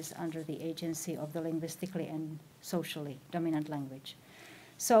languages under the agency of the linguistically and socially dominant language.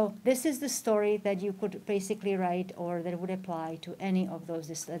 So this is the story that you could basically write, or that would apply to any of those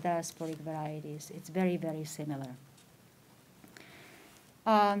diasporic varieties. It's very, very similar.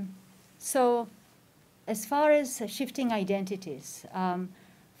 So as far as shifting identities,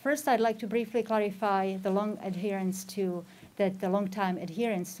 first I'd like to briefly clarify the long-time adherence to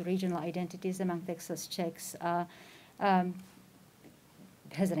regional identities among Texas Czechs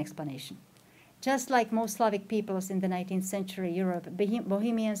has an explanation. Just like most Slavic peoples in the 19th century Europe,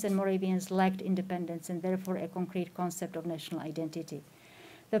 Bohemians and Moravians lacked independence and therefore a concrete concept of national identity.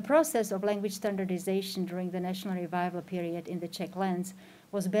 The process of language standardization during the national revival period in the Czech lands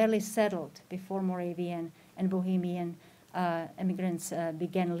was barely settled before Moravian and Bohemian immigrants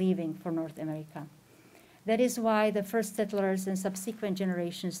began leaving for North America. That is why the first settlers and subsequent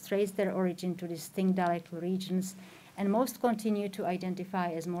generations traced their origin to distinct dialectal regions, and most continue to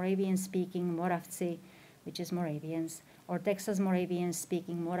identify as Moravian-speaking Moravci, which is Moravians, or Texas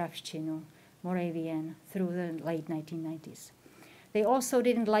Moravian-speaking Moravštinu, Moravian, through the late 1990s. They also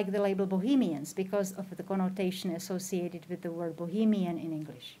didn't like the label Bohemians because of the connotation associated with the word Bohemian in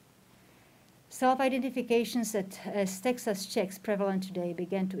English. Self-identifications as Texas Czechs prevalent today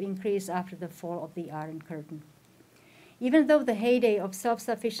began to increase after the fall of the Iron Curtain. Even though the heyday of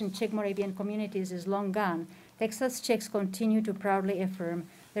self-sufficient Czech Moravian communities is long gone, Texas Czechs continue to proudly affirm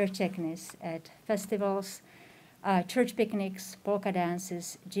their Czechness at festivals, church picnics, polka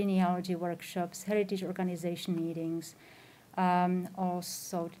dances, genealogy workshops, heritage organization meetings.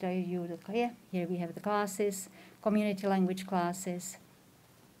 Also, here we have the classes, community language classes.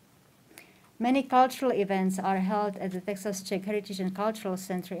 Many cultural events are held at the Texas Czech Heritage and Cultural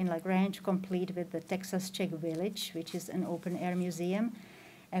Center in La Grange, complete with the Texas Czech Village, which is an open-air museum,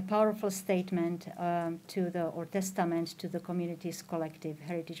 a powerful statement testament to the community's collective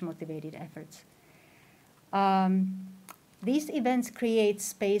heritage-motivated efforts. These events create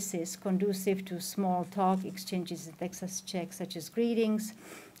spaces conducive to small talk exchanges in Texas Czech, such as greetings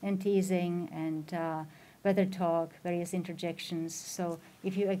and teasing and weather talk, various interjections. So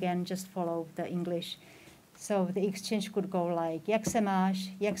if you again just follow the English, so the exchange could go like, jak se máš,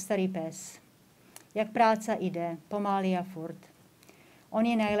 jak starý pes, jak práca jde, pomalý a furt. On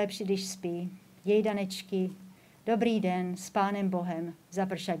je nejlepší, když spí, jej danečky, dobrý den, s pánem Bohem,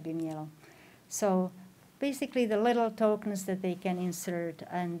 zapršat by mělo. So basically the little tokens that they can insert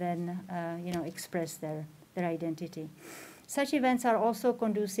and then express their identity. Such events are also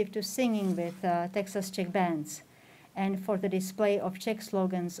conducive to singing with Texas Czech bands and for the display of Czech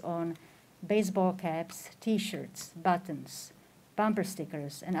slogans on baseball caps, T-shirts, buttons, bumper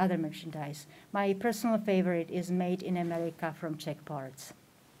stickers, and other merchandise. My personal favorite is Made in America from Czech parts.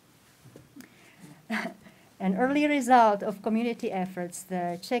 An early result of community efforts,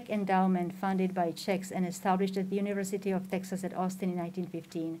 the Czech Endowment, funded by Czechs and established at the University of Texas at Austin in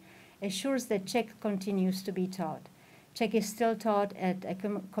 1915, assures that Czech continues to be taught. Czech is still taught at a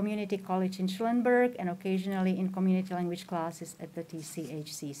community college in Schulenburg and occasionally in community language classes at the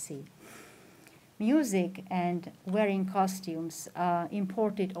TCHCC. Music and wearing costumes,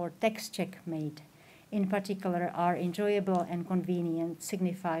 imported or Tex Czech made, in particular, are enjoyable and convenient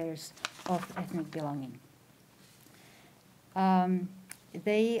signifiers of ethnic belonging.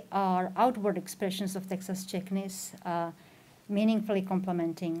 they are outward expressions of Texas Czechness, meaningfully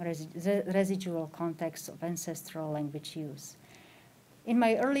complementing residual contexts of ancestral language use. In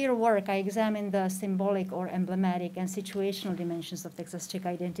my earlier work, I examined the symbolic or emblematic and situational dimensions of Texas Czech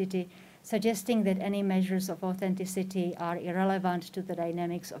identity, suggesting that any measures of authenticity are irrelevant to the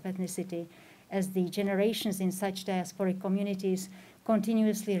dynamics of ethnicity, as the generations in such diasporic communities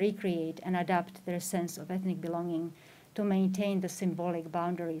continuously recreate and adapt their sense of ethnic belonging to maintain the symbolic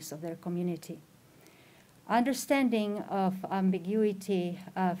boundaries of their community. Understanding of ambiguity,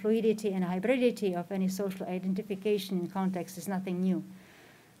 fluidity, and hybridity of any social identification in context is nothing new.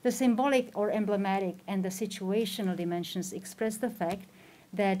 The symbolic or emblematic and the situational dimensions express the fact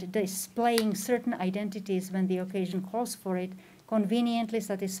that displaying certain identities when the occasion calls for it conveniently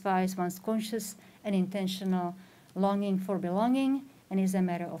satisfies one's conscious and intentional longing for belonging and is a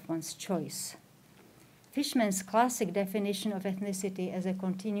matter of one's choice. Fishman's classic definition of ethnicity as a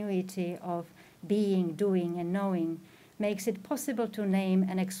continuity of being, doing, and knowing makes it possible to name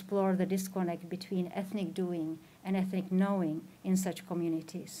and explore the disconnect between ethnic doing and ethnic knowing in such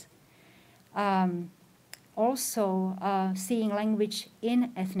communities. Seeing language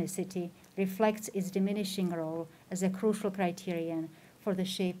in ethnicity reflects its diminishing role as a crucial criterion for the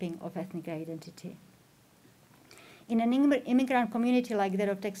shaping of ethnic identity. In an immigrant community like that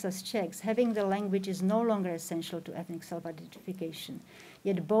of Texas Czechs, having the language is no longer essential to ethnic self-identification.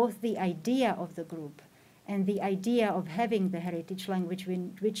 Yet both the idea of the group and the idea of having the heritage language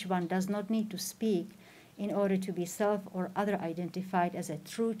which one does not need to speak in order to be self or other identified as a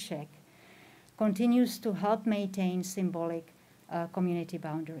true Czech continues to help maintain symbolic community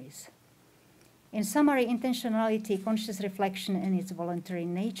boundaries. In summary, intentionality, conscious reflection, and its voluntary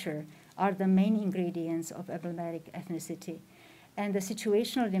nature are the main ingredients of emblematic ethnicity. And the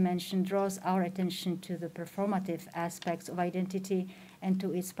situational dimension draws our attention to the performative aspects of identity and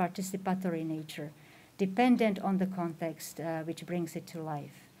to its participatory nature, dependent on the context which brings it to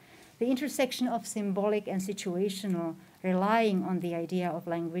life. The intersection of symbolic and situational, relying on the idea of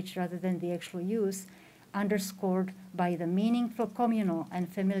language rather than the actual use, underscored by the meaningful communal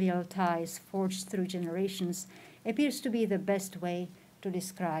and familial ties forged through generations, appears to be the best way to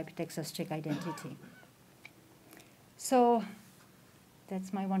describe Texas Czech identity. So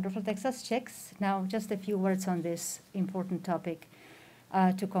that's my wonderful Texas Czechs. Now just a few words on this important topic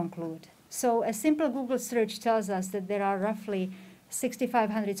to conclude. So a simple Google search tells us that there are roughly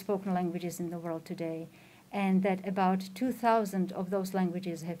 6,500 spoken languages in the world today, and that about 2,000 of those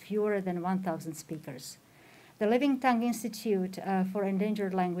languages have fewer than 1,000 speakers. The Living Tongue Institute for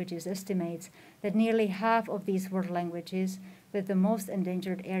Endangered Languages estimates that nearly half of these world languages, with the most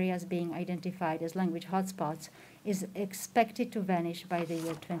endangered areas being identified as language hotspots, is expected to vanish by the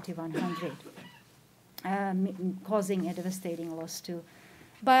year 2100, causing a devastating loss to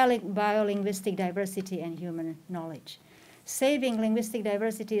biolinguistic diversity and human knowledge. Saving linguistic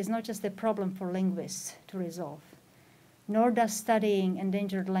diversity is not just a problem for linguists to resolve, nor does studying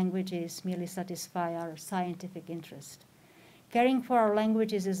endangered languages merely satisfy our scientific interest. Caring for our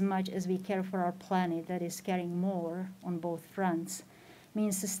languages as much as we care for our planet, that is, caring more on both fronts,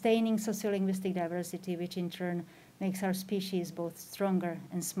 means sustaining sociolinguistic diversity, which in turn makes our species both stronger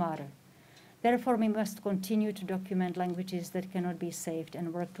and smarter. Therefore, we must continue to document languages that cannot be saved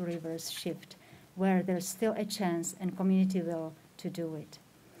and work to reverse shift where there's still a chance and community will to do it.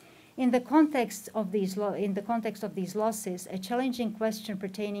 In the context of these losses, a challenging question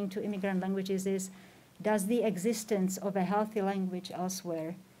pertaining to immigrant languages is, does the existence of a healthy language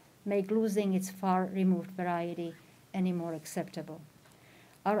elsewhere make losing its far-removed variety any more acceptable?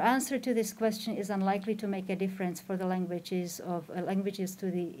 Our answer to this question is unlikely to make a difference for the languages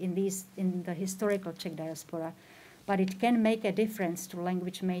in the historical Czech diaspora, but it can make a difference to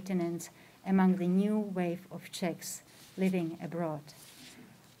language maintenance among the new wave of Czechs living abroad.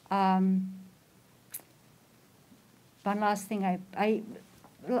 One last thing, I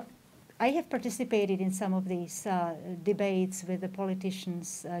have participated in some of these debates with the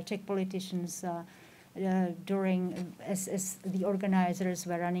politicians, Czech politicians, as the organizers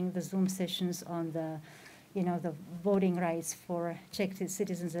were running the Zoom sessions on the voting rights for Czech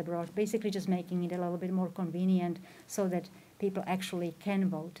citizens abroad, basically just making it a little bit more convenient so that people actually can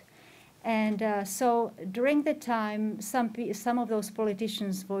vote. And so during the time, some of those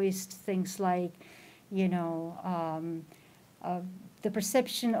politicians voiced things like, the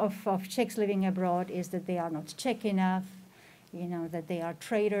perception of Czechs living abroad is that they are not Czech enough, that they are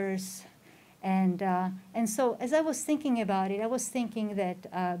traitors. And so as I was thinking about it, I was thinking that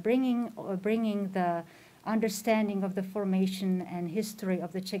bringing the understanding of the formation and history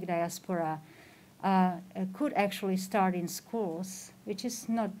of the Czech diaspora could actually start in schools, which is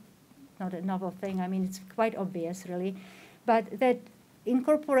not a novel thing. I mean, it's quite obvious, really. But that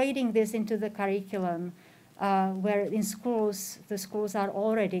incorporating this into the curriculum, where in schools, the schools are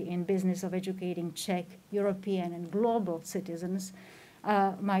already in business of educating Czech, European, and global citizens,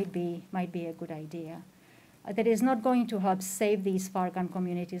 might be a good idea. That is not going to help save these far-gone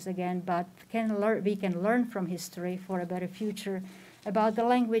communities again, but we can learn from history for a better future about the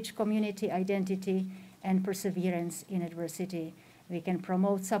language, community, identity, and perseverance in adversity. We can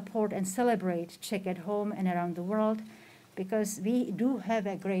promote, support, and celebrate Czech at home and around the world, because we do have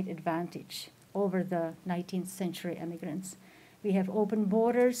a great advantage over the 19th century immigrants. We have open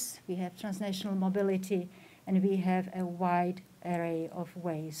borders, we have transnational mobility, and we have a wide array of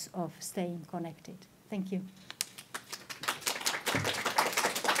ways of staying connected. Thank you.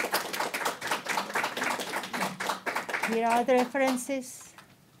 Here are the references.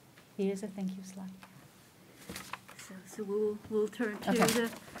 Here's a thank you slide. So we'll turn to the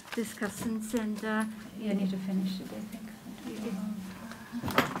discussants, and you need to finish it, I think.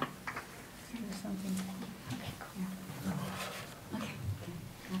 Something. Okay, cool. Okay.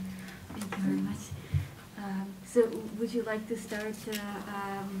 Thank you very much. So would you like to start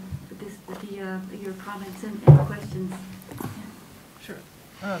with your comments and questions? Yeah. Sure.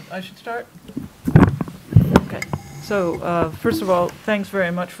 I should start? Okay. So first of all, thanks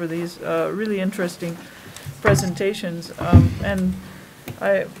very much for these really interesting presentations. And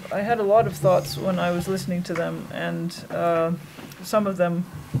I had a lot of thoughts when I was listening to them, and some of them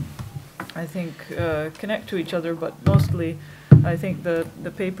I think connect to each other, but mostly I think the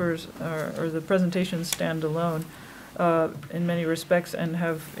papers or the presentations stand alone in many respects and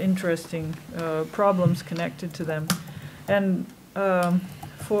have interesting problems connected to them. And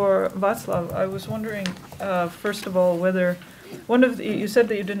for Vaclav, I was wondering, first of all, whether you said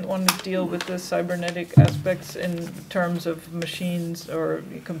that you didn't want to deal with the cybernetic aspects in terms of machines or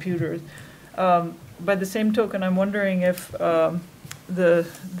computers. By the same token, I'm wondering if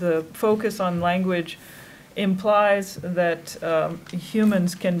the focus on language implies that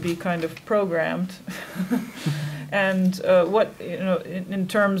humans can be kind of programmed, and what, in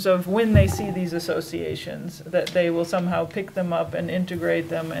terms of when they see these associations, that they will somehow pick them up and integrate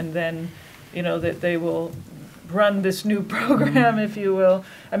them, and then, that they will run this new program, if you will.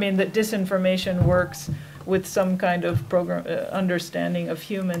 I mean, that disinformation works with some kind of understanding of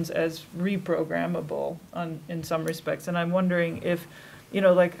humans as reprogrammable in some respects. And I'm wondering if,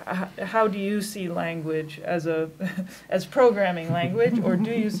 how do you see language as as programming language, or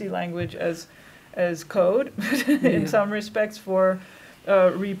do you see language as code in some respects for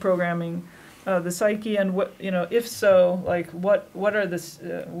reprogramming the psyche? And what, if so, what are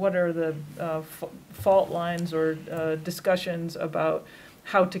the fault lines or discussions about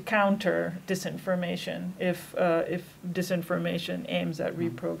how to counter disinformation if disinformation aims at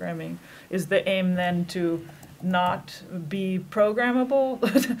reprogramming? Is the aim then to not be programmable,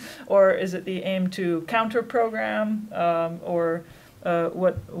 or is it the aim to counter-program, or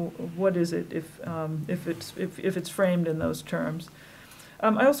what is it if it's framed in those terms?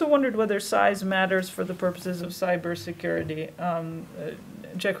 I also wondered whether size matters for the purposes of cybersecurity.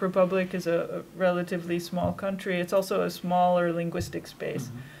 Czech Republic is a relatively small country. It's also a smaller linguistic space.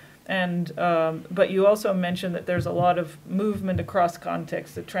 And but you also mentioned that there's a lot of movement across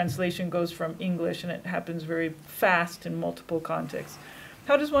contexts. The translation goes from English, and it happens very fast in multiple contexts.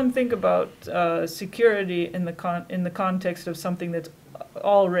 How does one think about security in the context of something that's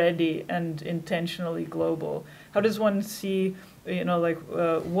already and intentionally global? How does one see,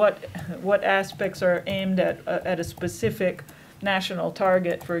 what aspects are aimed at a specific national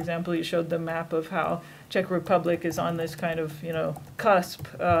target? For example, you showed the map of how Czech Republic is on this kind of, cusp.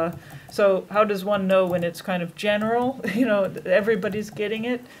 So how does one know when it's kind of general, everybody's getting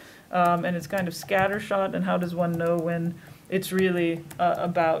it, and it's kind of scattershot, and how does one know when it's really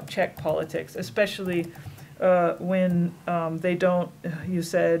about Czech politics, especially when they don't, you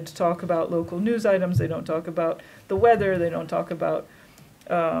said, talk about local news items, they don't talk about the weather, they don't talk about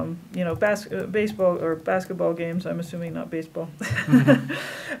baseball or basketball games, I'm assuming not baseball.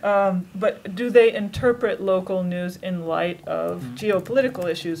 But do they interpret local news in light of geopolitical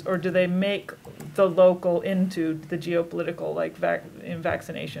issues, or do they make the local into the geopolitical, like in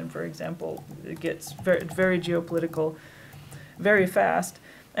vaccination, for example? It gets very, very geopolitical very fast.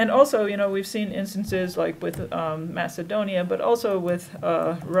 And also, we've seen instances like with Macedonia, but also with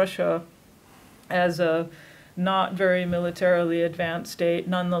Russia as a not very militarily advanced state,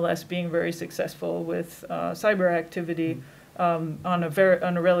 nonetheless being very successful with cyber activity on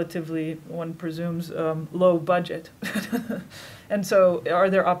a relatively, one presumes, low budget. And so, are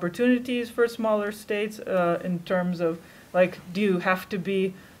there opportunities for smaller states in terms of Like, do you have to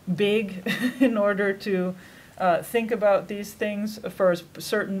be big in order to think about these things for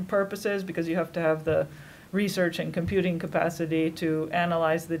certain purposes, because you have to have the research and computing capacity to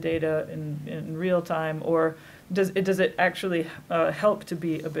analyze the data in real time, or does it actually help to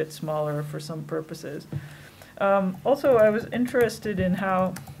be a bit smaller for some purposes? Also, I was interested in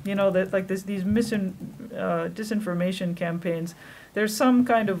how, you know, that like these disinformation campaigns, there's some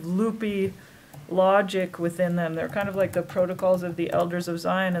kind of loopy logic within them. They're kind of like the protocols of the elders of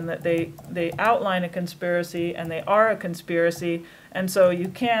Zion, and that they outline a conspiracy, and they are a conspiracy, and so you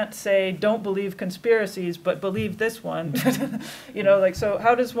can't say don't believe conspiracies but believe this one. You know, like, so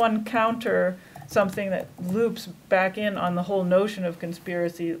how does one counter something that loops back in on the whole notion of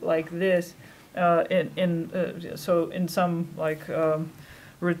conspiracy like this so in some like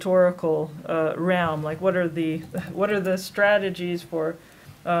rhetorical realm? Like, what are the strategies for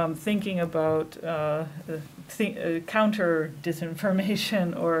thinking about counter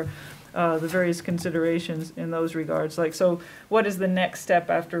disinformation, or the various considerations in those regards? Like, so what is the next step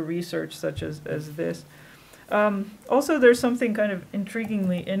after research such as this? Also, there's something kind of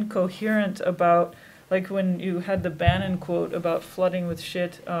intriguingly incoherent about, like, when you had the Bannon quote about flooding with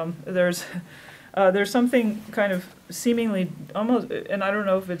shit, there's something kind of seemingly almost, and I don't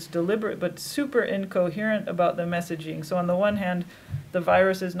know if it's deliberate, but super incoherent about the messaging. So on the one hand, the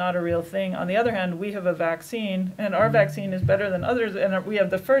virus is not a real thing. On the other hand, we have a vaccine, and our vaccine is better than others, and we have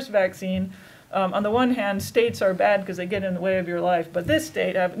the first vaccine. On the one hand, states are bad because they get in the way of your life, but this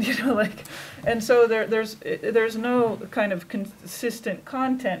state happened, you know, like, and so there's no kind of consistent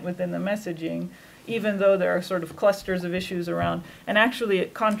content within the messaging, even though there are sort of clusters of issues around, and actually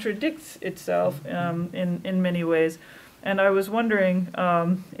it contradicts itself in many ways. And I was wondering,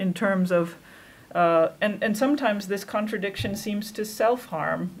 in terms of, and sometimes this contradiction seems to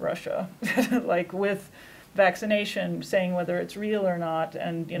self-harm Russia, like with vaccination, saying whether it's real or not,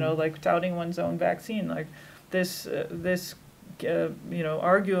 and, you know, like touting one's own vaccine, like this you know,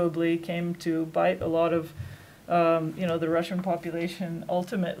 arguably came to bite a lot of you know, the Russian population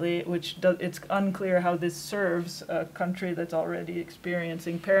ultimately, which it's unclear how this serves a country that's already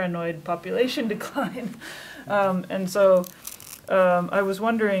experiencing paranoid population decline. And so I was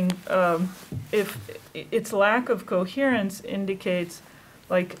wondering if its lack of coherence indicates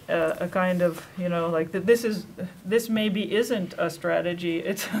like a kind of, you know, like that this maybe isn't a strategy.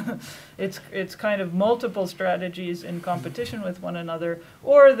 It's kind of multiple strategies in competition with one another,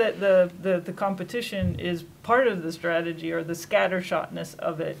 or that the competition is part of the strategy, or the scattershotness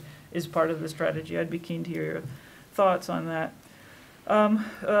of it is part of the strategy. I'd be keen to hear your thoughts on that.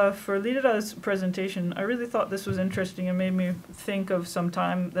 For Lida's presentation, I really thought this was interesting and made me think of some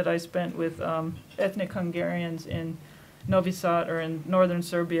time that I spent with ethnic Hungarians in Novi Sad, or in northern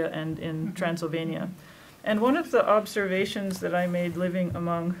Serbia and in Transylvania. And one of the observations that I made living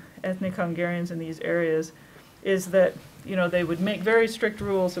among ethnic Hungarians in these areas is that, you know, they would make very strict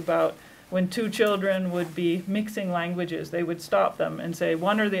rules about when two children would be mixing languages, they would stop them and say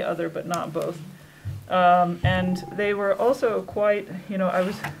one or the other, but not both. And they were also quite, you know, I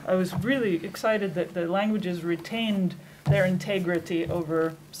was really excited that the languages retained their integrity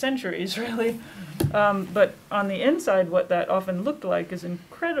over centuries, really. But on the inside, what that often looked like is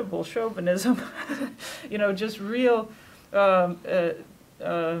incredible chauvinism, you know, just real,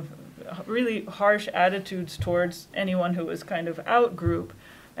 really harsh attitudes towards anyone who was kind of out group.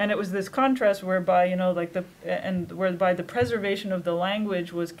 And it was this contrast whereby, you know, like whereby the preservation of the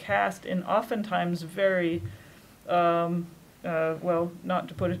language was cast in oftentimes very, well, not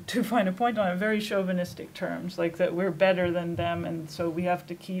to put it too fine a point on it, very chauvinistic terms, like that we're better than them, and so we have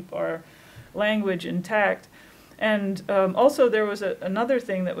to keep our language intact. And also there was another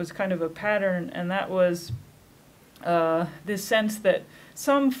thing that was kind of a pattern, and that was this sense that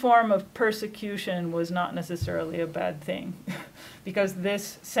some form of persecution was not necessarily a bad thing, because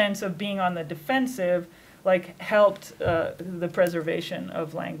this sense of being on the defensive like helped the preservation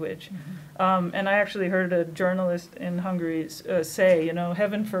of language. Mm-hmm. And I actually heard a journalist in Hungary say, you know,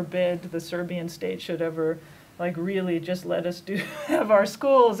 heaven forbid the Serbian state should ever like really just let us have our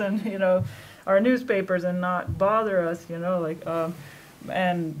schools and, you know, our newspapers and not bother us, you know, like,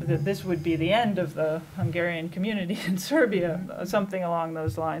 and this would be the end of the Hungarian community in Serbia, something along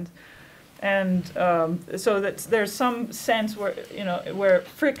those lines. And so that there's some sense where, you know, where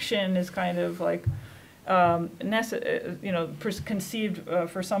friction is kind of like, you know, conceived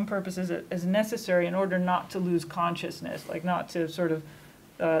for some purposes as necessary in order not to lose consciousness, like not to sort of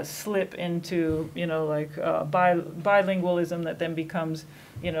slip into, you know, like bilingualism that then becomes,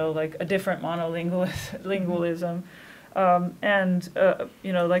 you know, like a different monolingualism.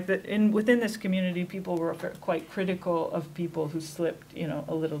 You know, like within this community, people were quite critical of people who slipped, you know,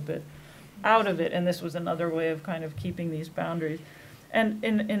 a little bit out of it, and this was another way of kind of keeping these boundaries. And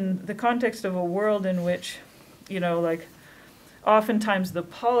in the context of a world in which, you know, like oftentimes the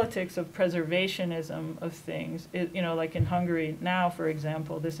politics of preservationism of things, you know, like in Hungary now, for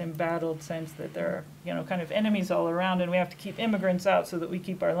example, this embattled sense that there are, you know, kind of enemies all around, and we have to keep immigrants out so that we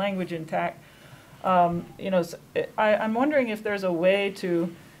keep our language intact. You know, so I'm wondering if there's a way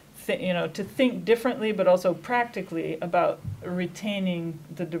to, you know, to think differently, but also practically about retaining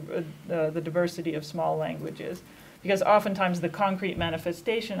the diversity of small languages, because oftentimes the concrete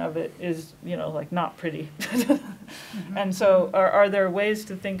manifestation of it is, you know, like not pretty. And so are there ways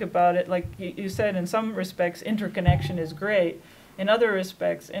to think about it? Like you said, in some respects, interconnection is great. In other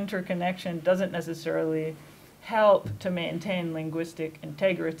respects, interconnection doesn't necessarily help to maintain linguistic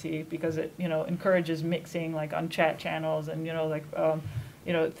integrity, because it, you know, encourages mixing, like on chat channels, and, you know, like,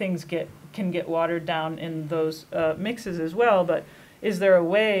 you know, things can get watered down in those mixes as well. But is there a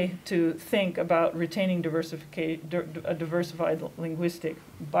way to think about retaining a diversified linguistic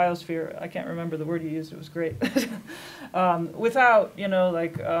biosphere? I can't remember the word you used, it was great. Without, you know,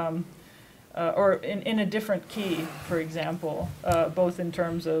 like, or in a different key, for example, both in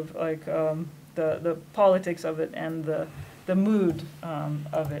terms of like the politics of it and the mood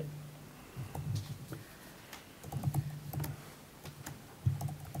of it.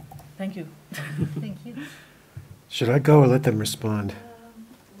 Thank you. Thank you. Should I go or let them respond?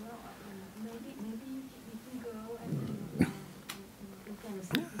 Maybe you can go and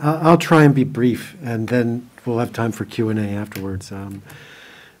we can I'll try and be brief, and then we'll have time for Q&A afterwards.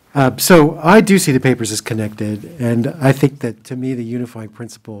 So I do see the papers as connected, and I think that, to me, the unifying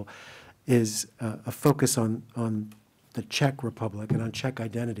principle is a focus on the Czech Republic and on Czech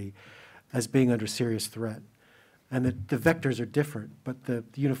identity as being under serious threat. And the vectors are different, but the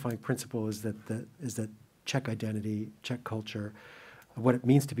unifying principle is that Czech identity, Czech culture, what it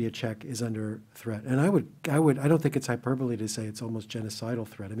means to be a Czech is under threat. And I don't think it's hyperbole to say it's almost genocidal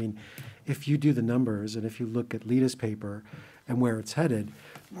threat. I mean, if you do the numbers and if you look at Lida's paper and where it's headed,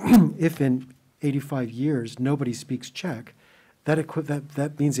 if in 85 years nobody speaks Czech,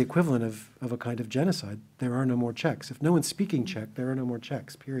 that means the equivalent of a kind of genocide. There are no more Czechs. If no one's speaking Czech, there are no more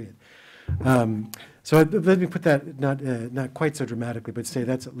Czechs, period. So let me put that not quite so dramatically, but say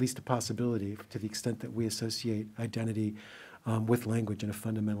that's at least a possibility to the extent that we associate identity with language in a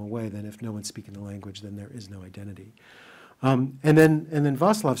fundamental way. Then if no one's speaking the language, then there is no identity. And then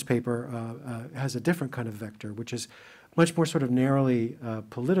Vaclav's paper has a different kind of vector, which is much more sort of narrowly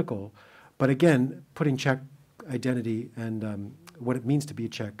political, but again, putting Czech identity and what it means to be a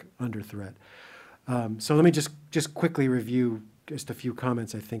Czech under threat. So let me just quickly review just a few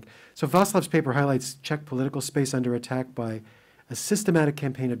comments, I think. So Vaclav's paper highlights Czech political space under attack by a systematic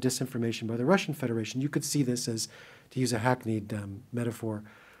campaign of disinformation by the Russian Federation. You could see this as, to use a hackneyed metaphor,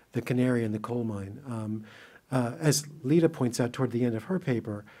 the canary in the coal mine. As Lida points out toward the end of her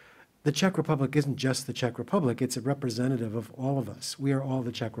paper, the Czech Republic isn't just the Czech Republic, it's a representative of all of us. We are all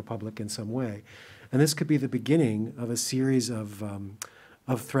the Czech Republic in some way. And this could be the beginning of a series of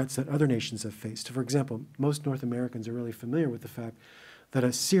threats that other nations have faced. For example, most North Americans are really familiar with the fact that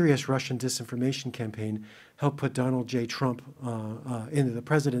a serious Russian disinformation campaign helped put Donald J. Trump into the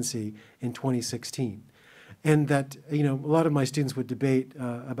presidency in 2016. And that, you know, a lot of my students would debate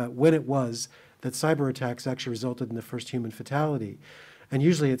about when it was that cyber attacks actually resulted in the first human fatality. And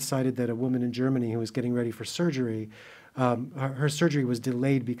usually it's cited that a woman in Germany who was getting ready for surgery, her surgery was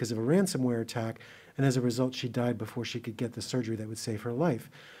delayed because of a ransomware attack, and as a result she died before she could get the surgery that would save her life.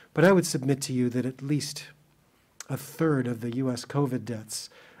 But I would submit to you that at least a third of the US COVID deaths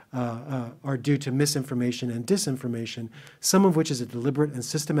are due to misinformation and disinformation, some of which is a deliberate and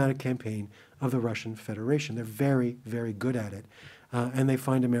systematic campaign of the Russian Federation. They're very, very good at it, and they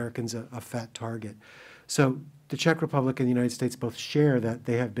find Americans a fat target. So the Czech Republic and the United States both share that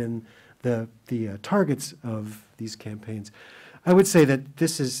they have been the targets of these campaigns. I would say that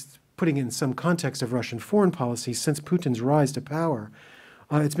this is putting in some context of Russian foreign policy. Since Putin's rise to power,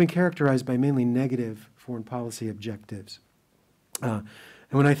 it's been characterized by mainly negative foreign policy objectives. And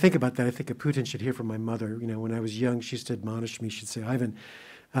when I think about that, I think of Putin should hear from my mother. You know, when I was young, she used to admonish me. She'd say, Ivan,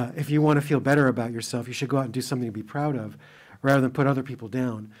 if you want to feel better about yourself, you should go out and do something to be proud of rather than put other people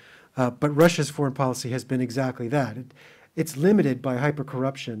down. But Russia's foreign policy has been exactly that. It's limited by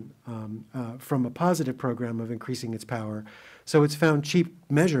hyper-corruption from a positive program of increasing its power. So it's found cheap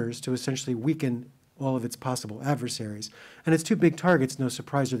measures to essentially weaken all of its possible adversaries. And its two big targets, no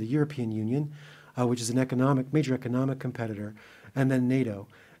surprise, are the European Union, which is an major economic competitor, and then NATO.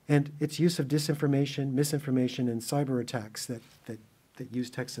 And its use of disinformation, misinformation, and cyber attacks that use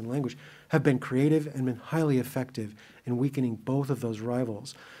text and language have been creative and been highly effective in weakening both of those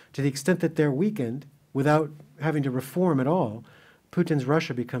rivals. To the extent that they're weakened, without having to reform at all, Putin's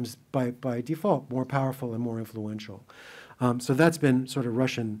Russia becomes, by default, more powerful and more influential. So that's been sort of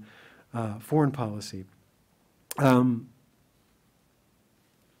Russian foreign policy. A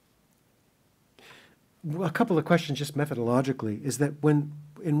couple of questions just methodologically is that when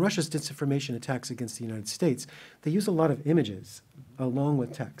in Russia's disinformation attacks against the United States, they use a lot of images along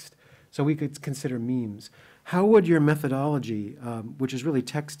with text. So we could consider memes. How would your methodology, which is really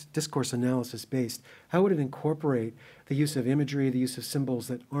text discourse analysis based, how would it incorporate the use of imagery, the use of symbols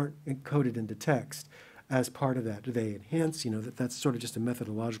that aren't encoded into text as part of that? Do they enhance? That's sort of just a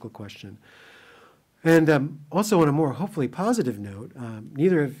methodological question. And also on a more hopefully positive note,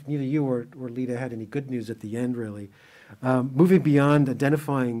 neither you or Lida had any good news at the end, really. Moving beyond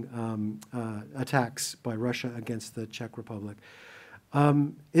identifying attacks by Russia against the Czech Republic,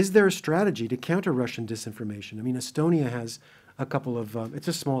 is there a strategy to counter Russian disinformation? I mean, Estonia has a couple of, it's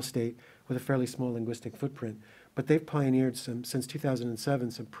a small state with a fairly small linguistic footprint, but they've pioneered since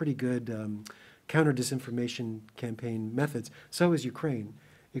 2007, some pretty good counter-disinformation campaign methods. So is Ukraine.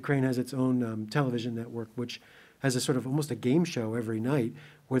 Ukraine has its own television network, which has a sort of almost a game show every night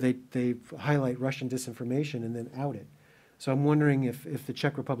where they highlight Russian disinformation and then out it. So I'm wondering if the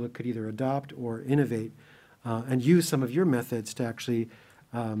Czech Republic could either adopt or innovate and use some of your methods to actually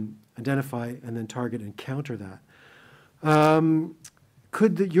identify and then target and counter that.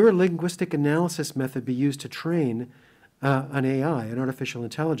 Could your linguistic analysis method be used to train an AI, an artificial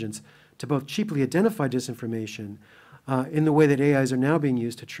intelligence, to both cheaply identify disinformation in the way that AIs are now being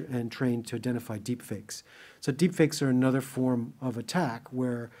used and trained to identify deepfakes? So deepfakes are another form of attack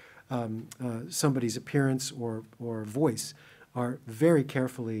where somebody's appearance or voice are very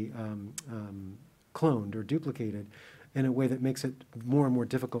carefully cloned or duplicated in a way that makes it more and more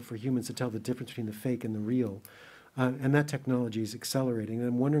difficult for humans to tell the difference between the fake and the real. And that technology is accelerating. And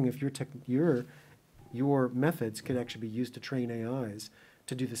I'm wondering if your methods could actually be used to train AIs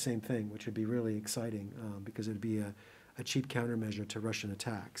to do the same thing, which would be really exciting because it would be a cheap countermeasure to Russian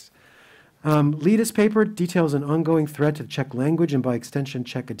attacks. Lida's paper details an ongoing threat to the Czech language and by extension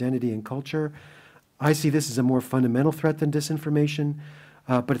Czech identity and culture. I see this as a more fundamental threat than disinformation,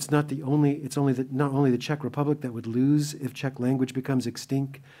 but it's not the only. It's not only the Czech Republic that would lose if Czech language becomes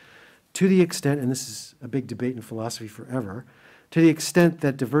extinct. To the extent, and this is a big debate in philosophy forever, to the extent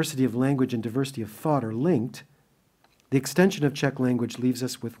that diversity of language and diversity of thought are linked, the extension of Czech language leaves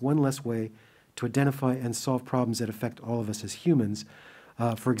us with one less way to identify and solve problems that affect all of us as humans.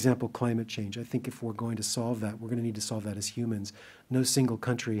 For example, climate change. I think if we're going to solve that, we're going to need to solve that as humans. No single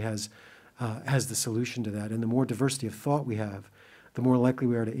country has the solution to that. And the more diversity of thought we have, the more likely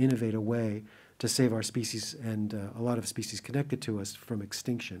we are to innovate a way to save our species and a lot of species connected to us from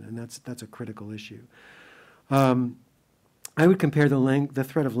extinction. And that's a critical issue. I would compare the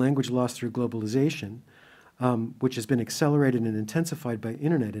threat of language loss through globalization, which has been accelerated and intensified by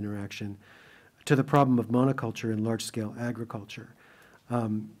internet interaction, to the problem of monoculture and large-scale agriculture.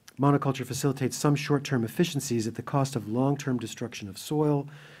 Monoculture facilitates some short-term efficiencies at the cost of long-term destruction of soil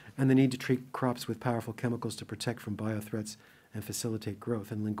and the need to treat crops with powerful chemicals to protect from biothreats and facilitate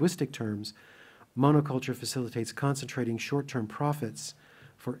growth. In linguistic terms, monoculture facilitates concentrating short-term profits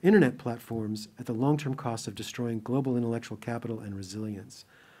for internet platforms at the long-term cost of destroying global intellectual capital and resilience.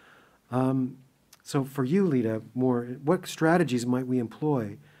 So for you, Lida, what strategies might we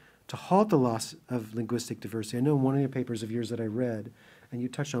employ to halt the loss of linguistic diversity? I know in one of the papers of yours that I read, and you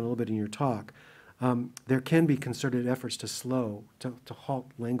touched on a little bit in your talk, there can be concerted efforts to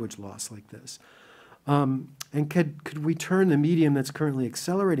halt language loss like this. And could we turn the medium that's currently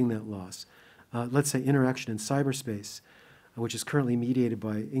accelerating that loss, let's say interaction in cyberspace, which is currently mediated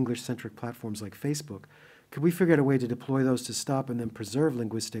by English-centric platforms like Facebook, could we figure out a way to deploy those to stop and then preserve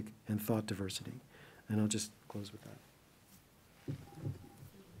linguistic and thought diversity? And I'll just close with that.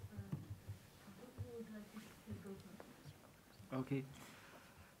 Okay.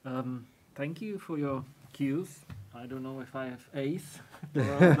 Thank you for your cues. I don't know if I have A's for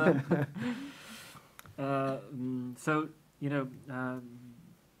all of them. So,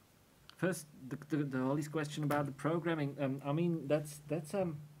 first, the Holly's question about the programming. I mean, that's a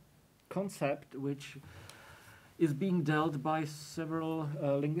concept which is being dealt by several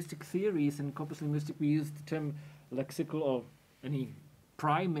linguistic theories. In corpus linguistic, we use the term lexical or any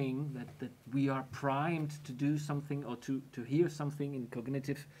priming, that we are primed to do something or to hear something. In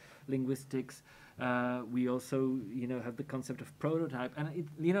cognitive linguistics, we also have the concept of prototype, and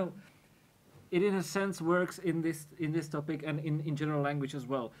it in a sense works in this topic and in general language as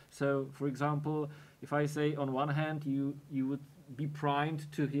well. So, for example, if I say on one hand, you would be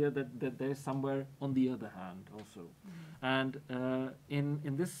primed to hear that there's somewhere on the other hand also. And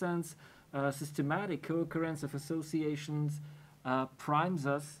in this sense, systematic co-occurrence of associations primes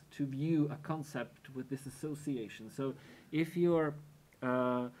us to view a concept with this association. So if you're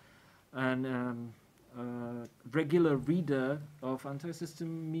regular reader of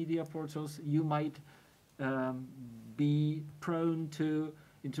anti-system media portals, you might be prone to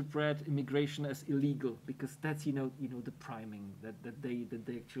interpret immigration as illegal, because that's the priming that they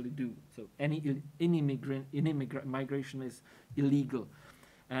actually do. So any migration is illegal,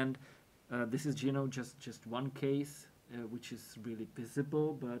 and this is just one case which is really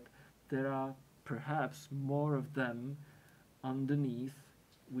visible, but there are perhaps more of them underneath,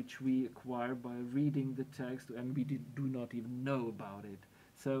 which we acquire by reading the text, and we do not even know about it.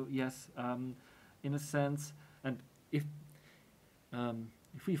 So yes, in a sense, and if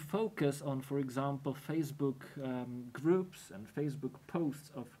we focus on, for example, Facebook groups and Facebook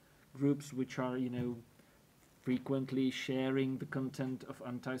posts of groups which are, frequently sharing the content of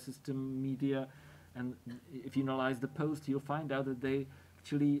anti-system media, and if you analyze the post, you'll find out that they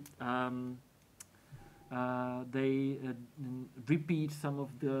actually repeat some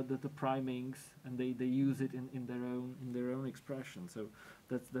of the primings, and they use it in their own expression. So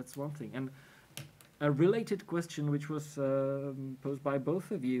that's one thing. And a related question, which was posed by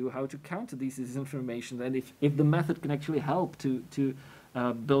both of you, how to counter these disinformation, and if the method can actually help to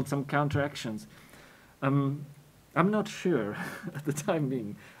build some counteractions. I'm not sure at the time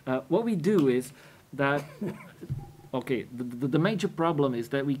being. What we do is that, okay, the major problem is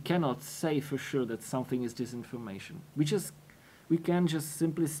that we cannot say for sure that something is disinformation. We can just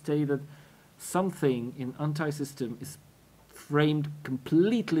simply state that something in anti-system is framed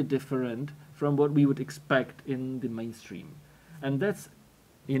completely different from what we would expect in the mainstream, and that's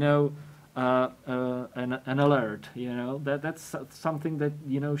an alert. That's something that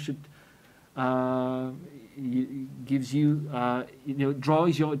should gives you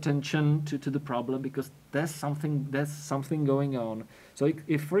draws your attention to the problem, because there's something going on. So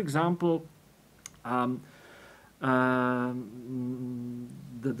if for example the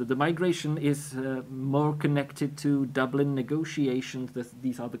migration is more connected to Dublin negotiations,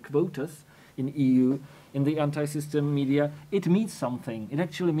 these are the quotas in EU, in the anti-system media, it means something. It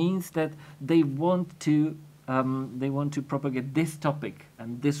actually means that they want to propagate this topic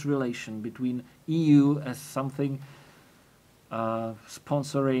and this relation between EU as something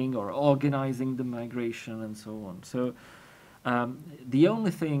sponsoring or organizing the migration and so on. So the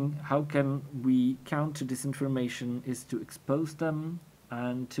only thing, how can we counter disinformation, is to expose them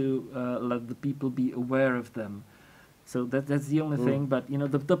and to let the people be aware of them. So that's the only thing. But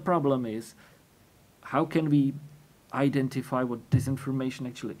the problem is, how can we identify what disinformation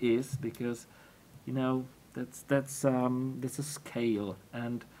actually is? Because that's a scale,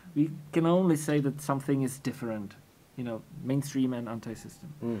 and we can only say that something is different. Mainstream and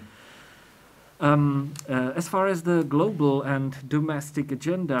anti-system. As far as the global and domestic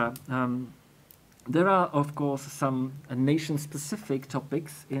agenda, there are, of course, some nation-specific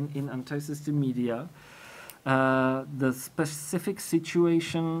topics in anti-system media. The specific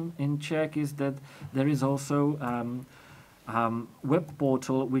situation in Czech is that there is also web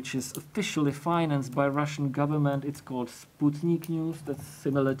portal which is officially financed by Russian government. It's called Sputnik News. That's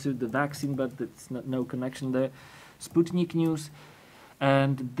similar to the vaccine, but it's no connection there. Sputnik News.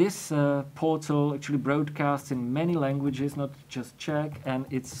 And this portal actually broadcasts in many languages, not just Czech, and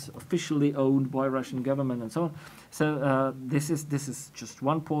it's officially owned by Russian government and so on. So this is just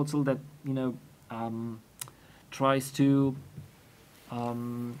one portal that tries to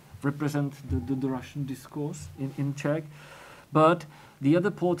represent the Russian discourse in Czech, but the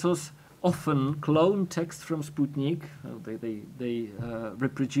other portals often clone text from Sputnik. They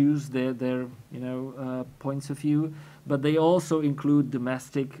reproduce their points of view, but they also include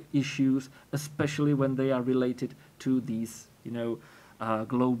domestic issues, especially when they are related to these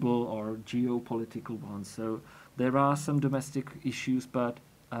global or geopolitical ones. So there are some domestic issues, but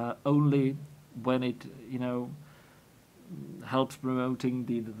only when it helps promoting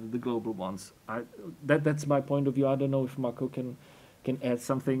the global ones. That's my point of view. I don't know if Marco can add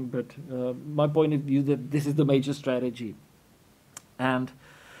something, but my point of view that this is the major strategy. And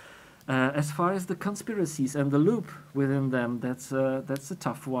as far as the conspiracies and the loop within them, that's a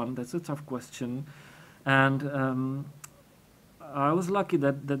tough one. That's a tough question. And I was lucky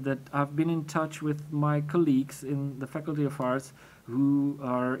that I've been in touch with my colleagues in the Faculty of Arts who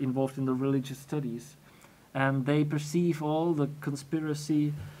are involved in the religious studies, and they perceive all the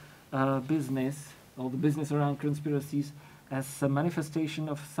conspiracy business, or the business around conspiracies, as a manifestation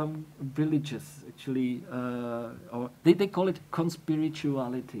of some religious, actually, or they call it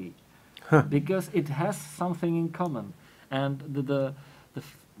conspirituality, because it has something in common. And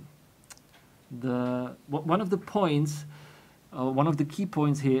one of the points, one of the key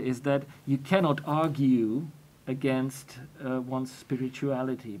points here is that you cannot argue against one's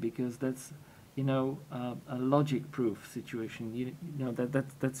spirituality, because that's, you know, a logic proof situation. You know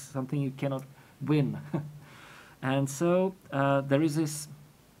that's something you cannot win. And so there is this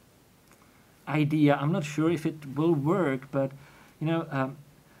idea. I'm not sure if it will work, but you know,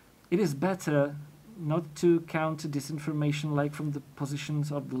 it is better not to counter disinformation like from the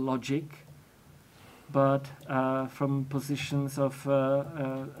positions of the logic, but from positions of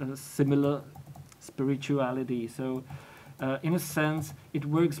a similar spirituality. So in a sense, it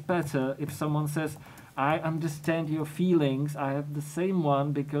works better if someone says, I understand your feelings, I have the same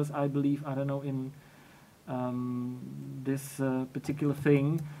one because I believe, I don't know, in this particular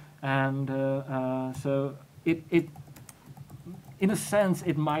thing. And so it in a sense,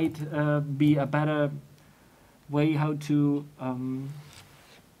 it might be a better way how to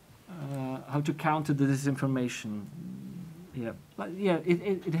counter the disinformation. Yeah, but yeah,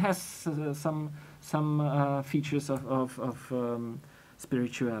 it has some features of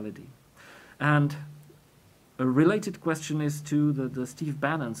spirituality. And a related question is to the Steve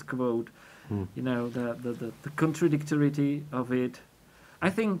Bannon's quote. You know, the contradictority of it. I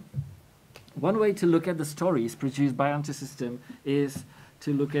think one way to look at the stories produced by Anti-System is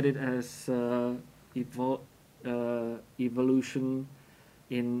to look at it as evolution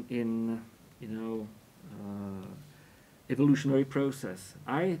in you know, evolutionary process.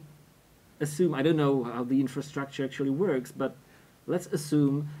 I assume, I don't know how the infrastructure actually works, but let's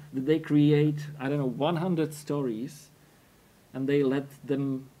assume that they create, I don't know, 100 stories, and they let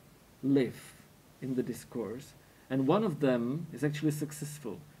them live in the discourse, and one of them is actually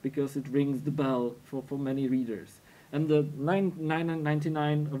successful because it rings the bell for many readers, and the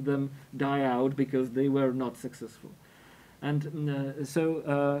 99 of them die out because they were not successful. And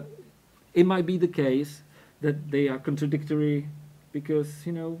so it might be the case that they are contradictory because,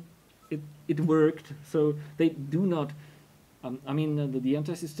 you know, it worked, so they do not I mean, the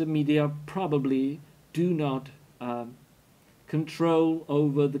anti-system media probably do not control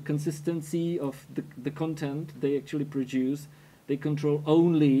over the consistency of the content they actually produce. They control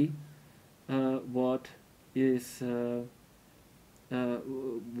only what is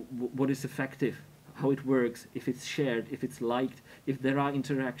effective, how it works, if it's shared, if it's liked, if there are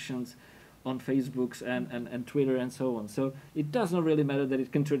interactions on Facebooks and Twitter and so on. So it does not really matter that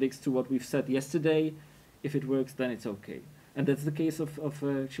it contradicts to what we've said yesterday. If it works, then it's okay. And that's the case of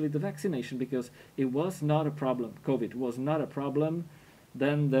actually the vaccination, because it was not a problem. COVID was not a problem.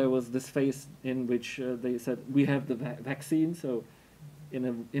 Then there was this phase in which they said, we have the vaccine. So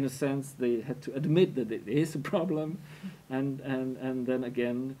in a sense, they had to admit that it is a problem. And then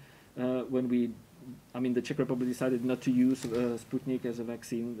again, when the Czech Republic decided not to use Sputnik as a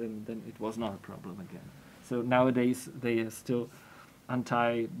vaccine, then it was not a problem again. So nowadays, they are still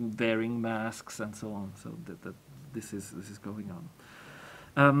anti-wearing masks and so on. So that this is going on.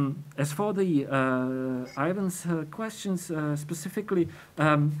 As for the Ivan's questions specifically,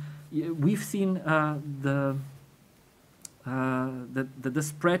 we've seen the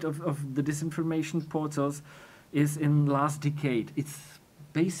spread of the disinformation portals is in last decade. It's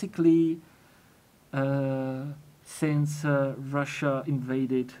basically since Russia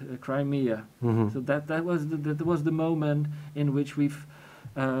invaded Crimea. Mm-hmm. So that was the moment in which we've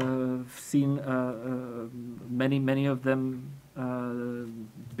seen many of them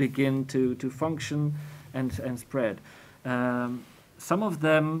begin to function and spread. Some of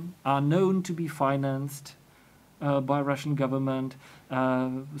them are known to be financed by Russian government.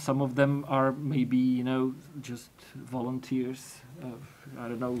 Some of them are maybe, just volunteers. I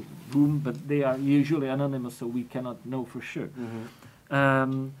don't know whom, but they are usually anonymous, so we cannot know for sure.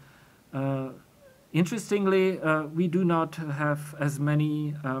 Mm-hmm. Interestingly, we do not have as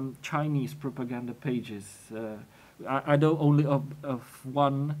many Chinese propaganda pages. I know only of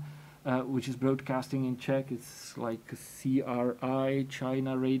one, which is broadcasting in Czech. It's like CRI,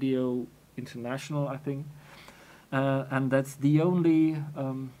 China Radio International, I think. And that's the only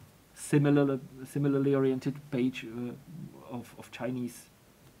similarly oriented page of Chinese,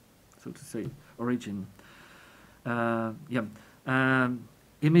 so to say, origin.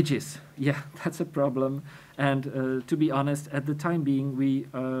 Images, yeah, that's a problem. And to be honest, at the time being, we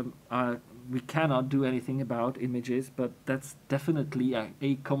cannot do anything about images, but that's definitely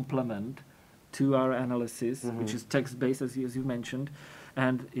a complement to our analysis, which is text-based, as you mentioned,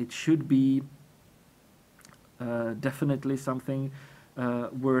 and it should be definitely something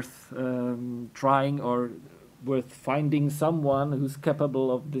worth trying, or worth finding someone who's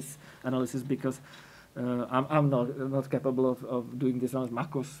capable of this analysis, because I'm not capable of doing this.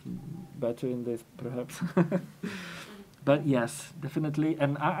 Mako's better in this, perhaps. But yes, definitely.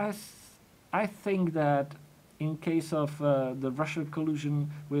 And I think that in case of the Russia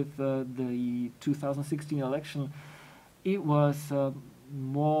collusion with the 2016 election, it was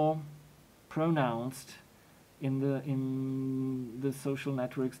more pronounced in the social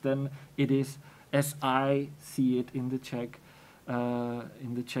networks than it is, as I see it, in the Czech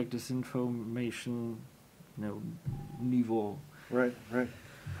disinformation, niveau. Right, right.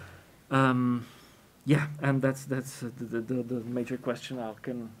 Yeah, and that's the major question. I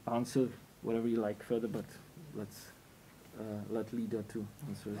can answer whatever you like further, but let's let Lida to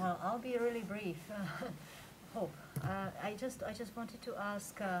answer. Well, I'll be really brief. Hope. I just wanted to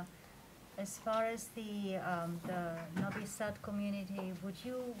ask, as far as the Novi Sad community, would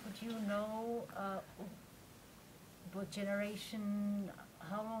you know what generation?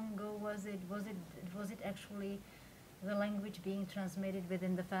 How long ago was it? Was it actually the language being transmitted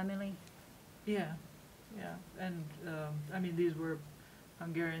within the family? Yeah, yeah, and I mean, these were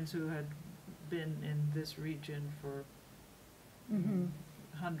Hungarians who had been in this region for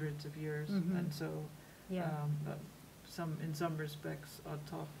hundreds of years, and so in some respects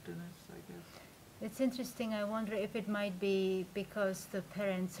autochthonous, I guess. It's interesting. I wonder if it might be because the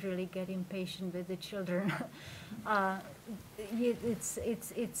parents really get impatient with the children.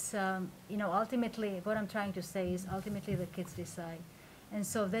 Ultimately, what I'm trying to say is ultimately the kids decide. And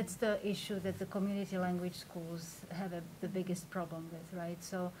so that's the issue that the community language schools have the biggest problem with, right?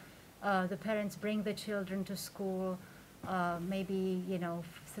 So the parents bring the children to school, maybe,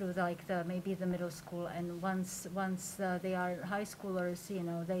 through maybe the middle school, and once they are high schoolers,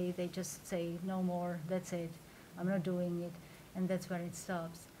 they just say, no more, that's it, I'm not doing it, and that's where it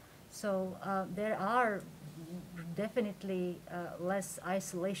stops. So there are definitely less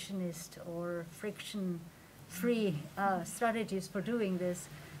isolationist or friction-free strategies for doing this,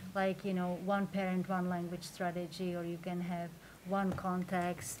 like, one parent, one language strategy, or you can have one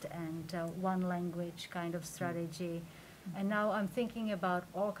context and one language kind of strategy. And now I'm thinking about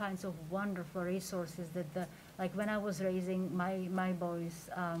all kinds of wonderful resources that like when I was raising my boys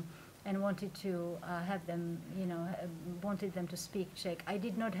and wanted to have them, wanted them to speak Czech, I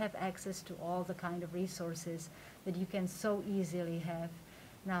did not have access to all the kind of resources that you can so easily have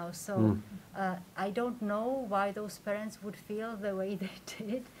now. So I don't know why those parents would feel the way they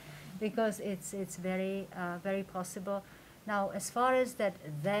did, because it's very, very possible. Now, as far as that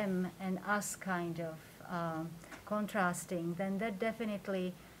them and us kind of contrasting, then that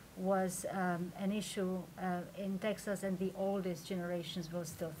definitely was an issue in Texas, and the oldest generations will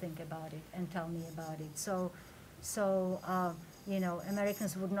still think about it and tell me about it. So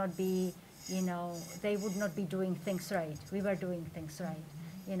Americans would not be, they would not be doing things right. We were doing things right.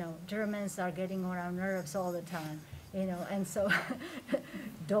 Germans are getting on our nerves all the time, and so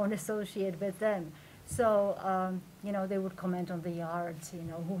don't associate with them. So, they would comment on the yards,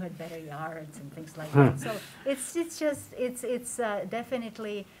 who had better yards and things like that. So it's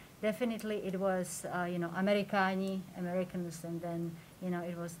definitely it was, Americans, and then,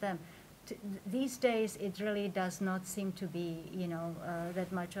 it was them. These days, it really does not seem to be,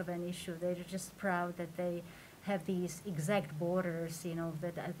 that much of an issue. They're just proud that they have these exact borders,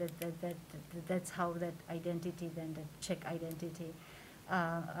 that's how that identity, then the Czech identity,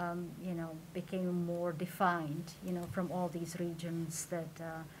 became more defined, from all these regions that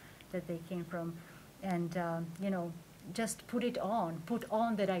they came from, and just put on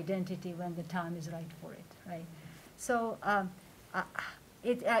that identity when the time is right for it, right? So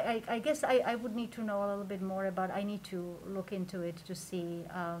I guess I would need to know a little bit more about. I need to look into it to see,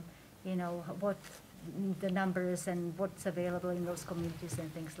 what the numbers and what's available in those communities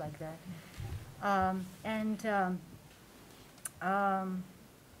and things like that,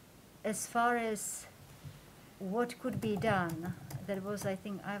 as far as what could be done, that was, I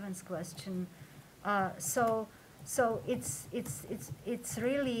think, Ivan's question. So it's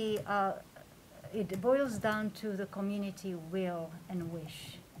really it boils down to the community will and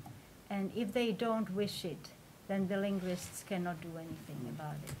wish, and if they don't wish it, then the linguists cannot do anything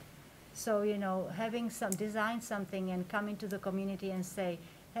about it. So having design something and come into the community and say,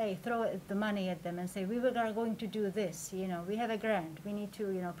 hey, throw the money at them and say, we are going to do this, we have a grant, we need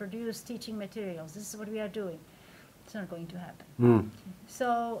to, produce teaching materials, this is what we are doing. It's not going to happen.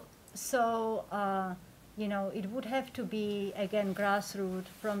 So you know, it would have to be, again, grassroots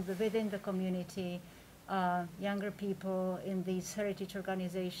from within the community, younger people in these heritage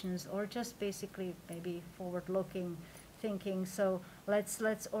organizations, or just basically maybe forward-looking thinking. So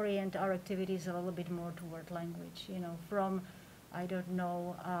let's orient our activities a little bit more toward language, you know, from, I don't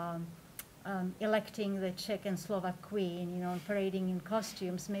know, electing the Czech and Slovak queen, you know, parading in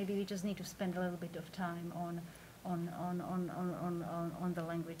costumes. Maybe we just need to spend a little bit of time on the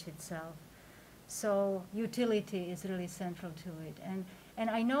language itself. So utility is really central to it, and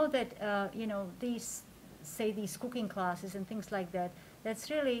I know that you know, these cooking classes and things like that.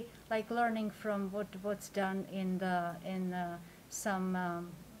 That's really like learning from what's done in some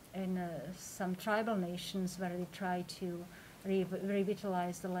tribal nations where they try to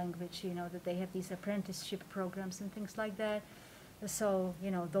revitalize the language. You know, that they have these apprenticeship programs and things like that. So, you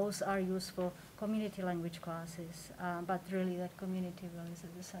know, those are useful community language classes, but really that community will is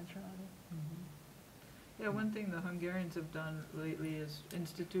at the center of it. Mm-hmm. Yeah, one thing the Hungarians have done lately is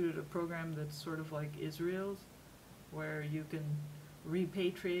instituted a program that's sort of like Israel's, where you can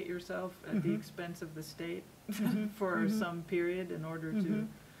repatriate yourself at the expense of the state for some period in order to,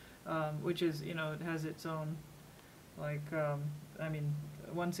 which is, you know, it has its own, like, I mean,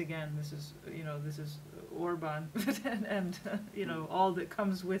 once again, this is, you know, this is Orban and you know, all that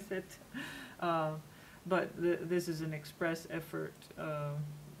comes with it. But this is an express effort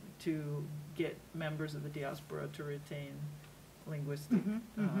to get members of the diaspora to retain linguistic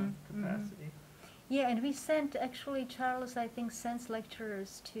capacity. Yeah, and we sent, actually, Charles, I think, sends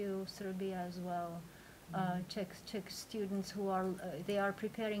lecturers to Serbia as well. Czech students who are, they are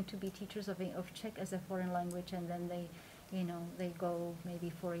preparing to be teachers of Czech as a foreign language, and then they, you know, they go maybe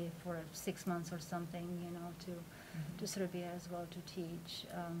for 6 months or something, you know, to Serbia as well to teach.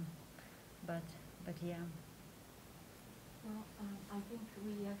 But yeah. Well, I think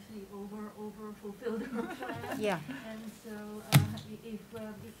we actually over fulfilled our plan. Yeah. And so, if do you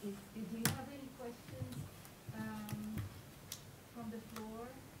have any questions from the floor?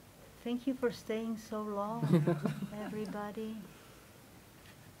 Thank you for staying so long, everybody.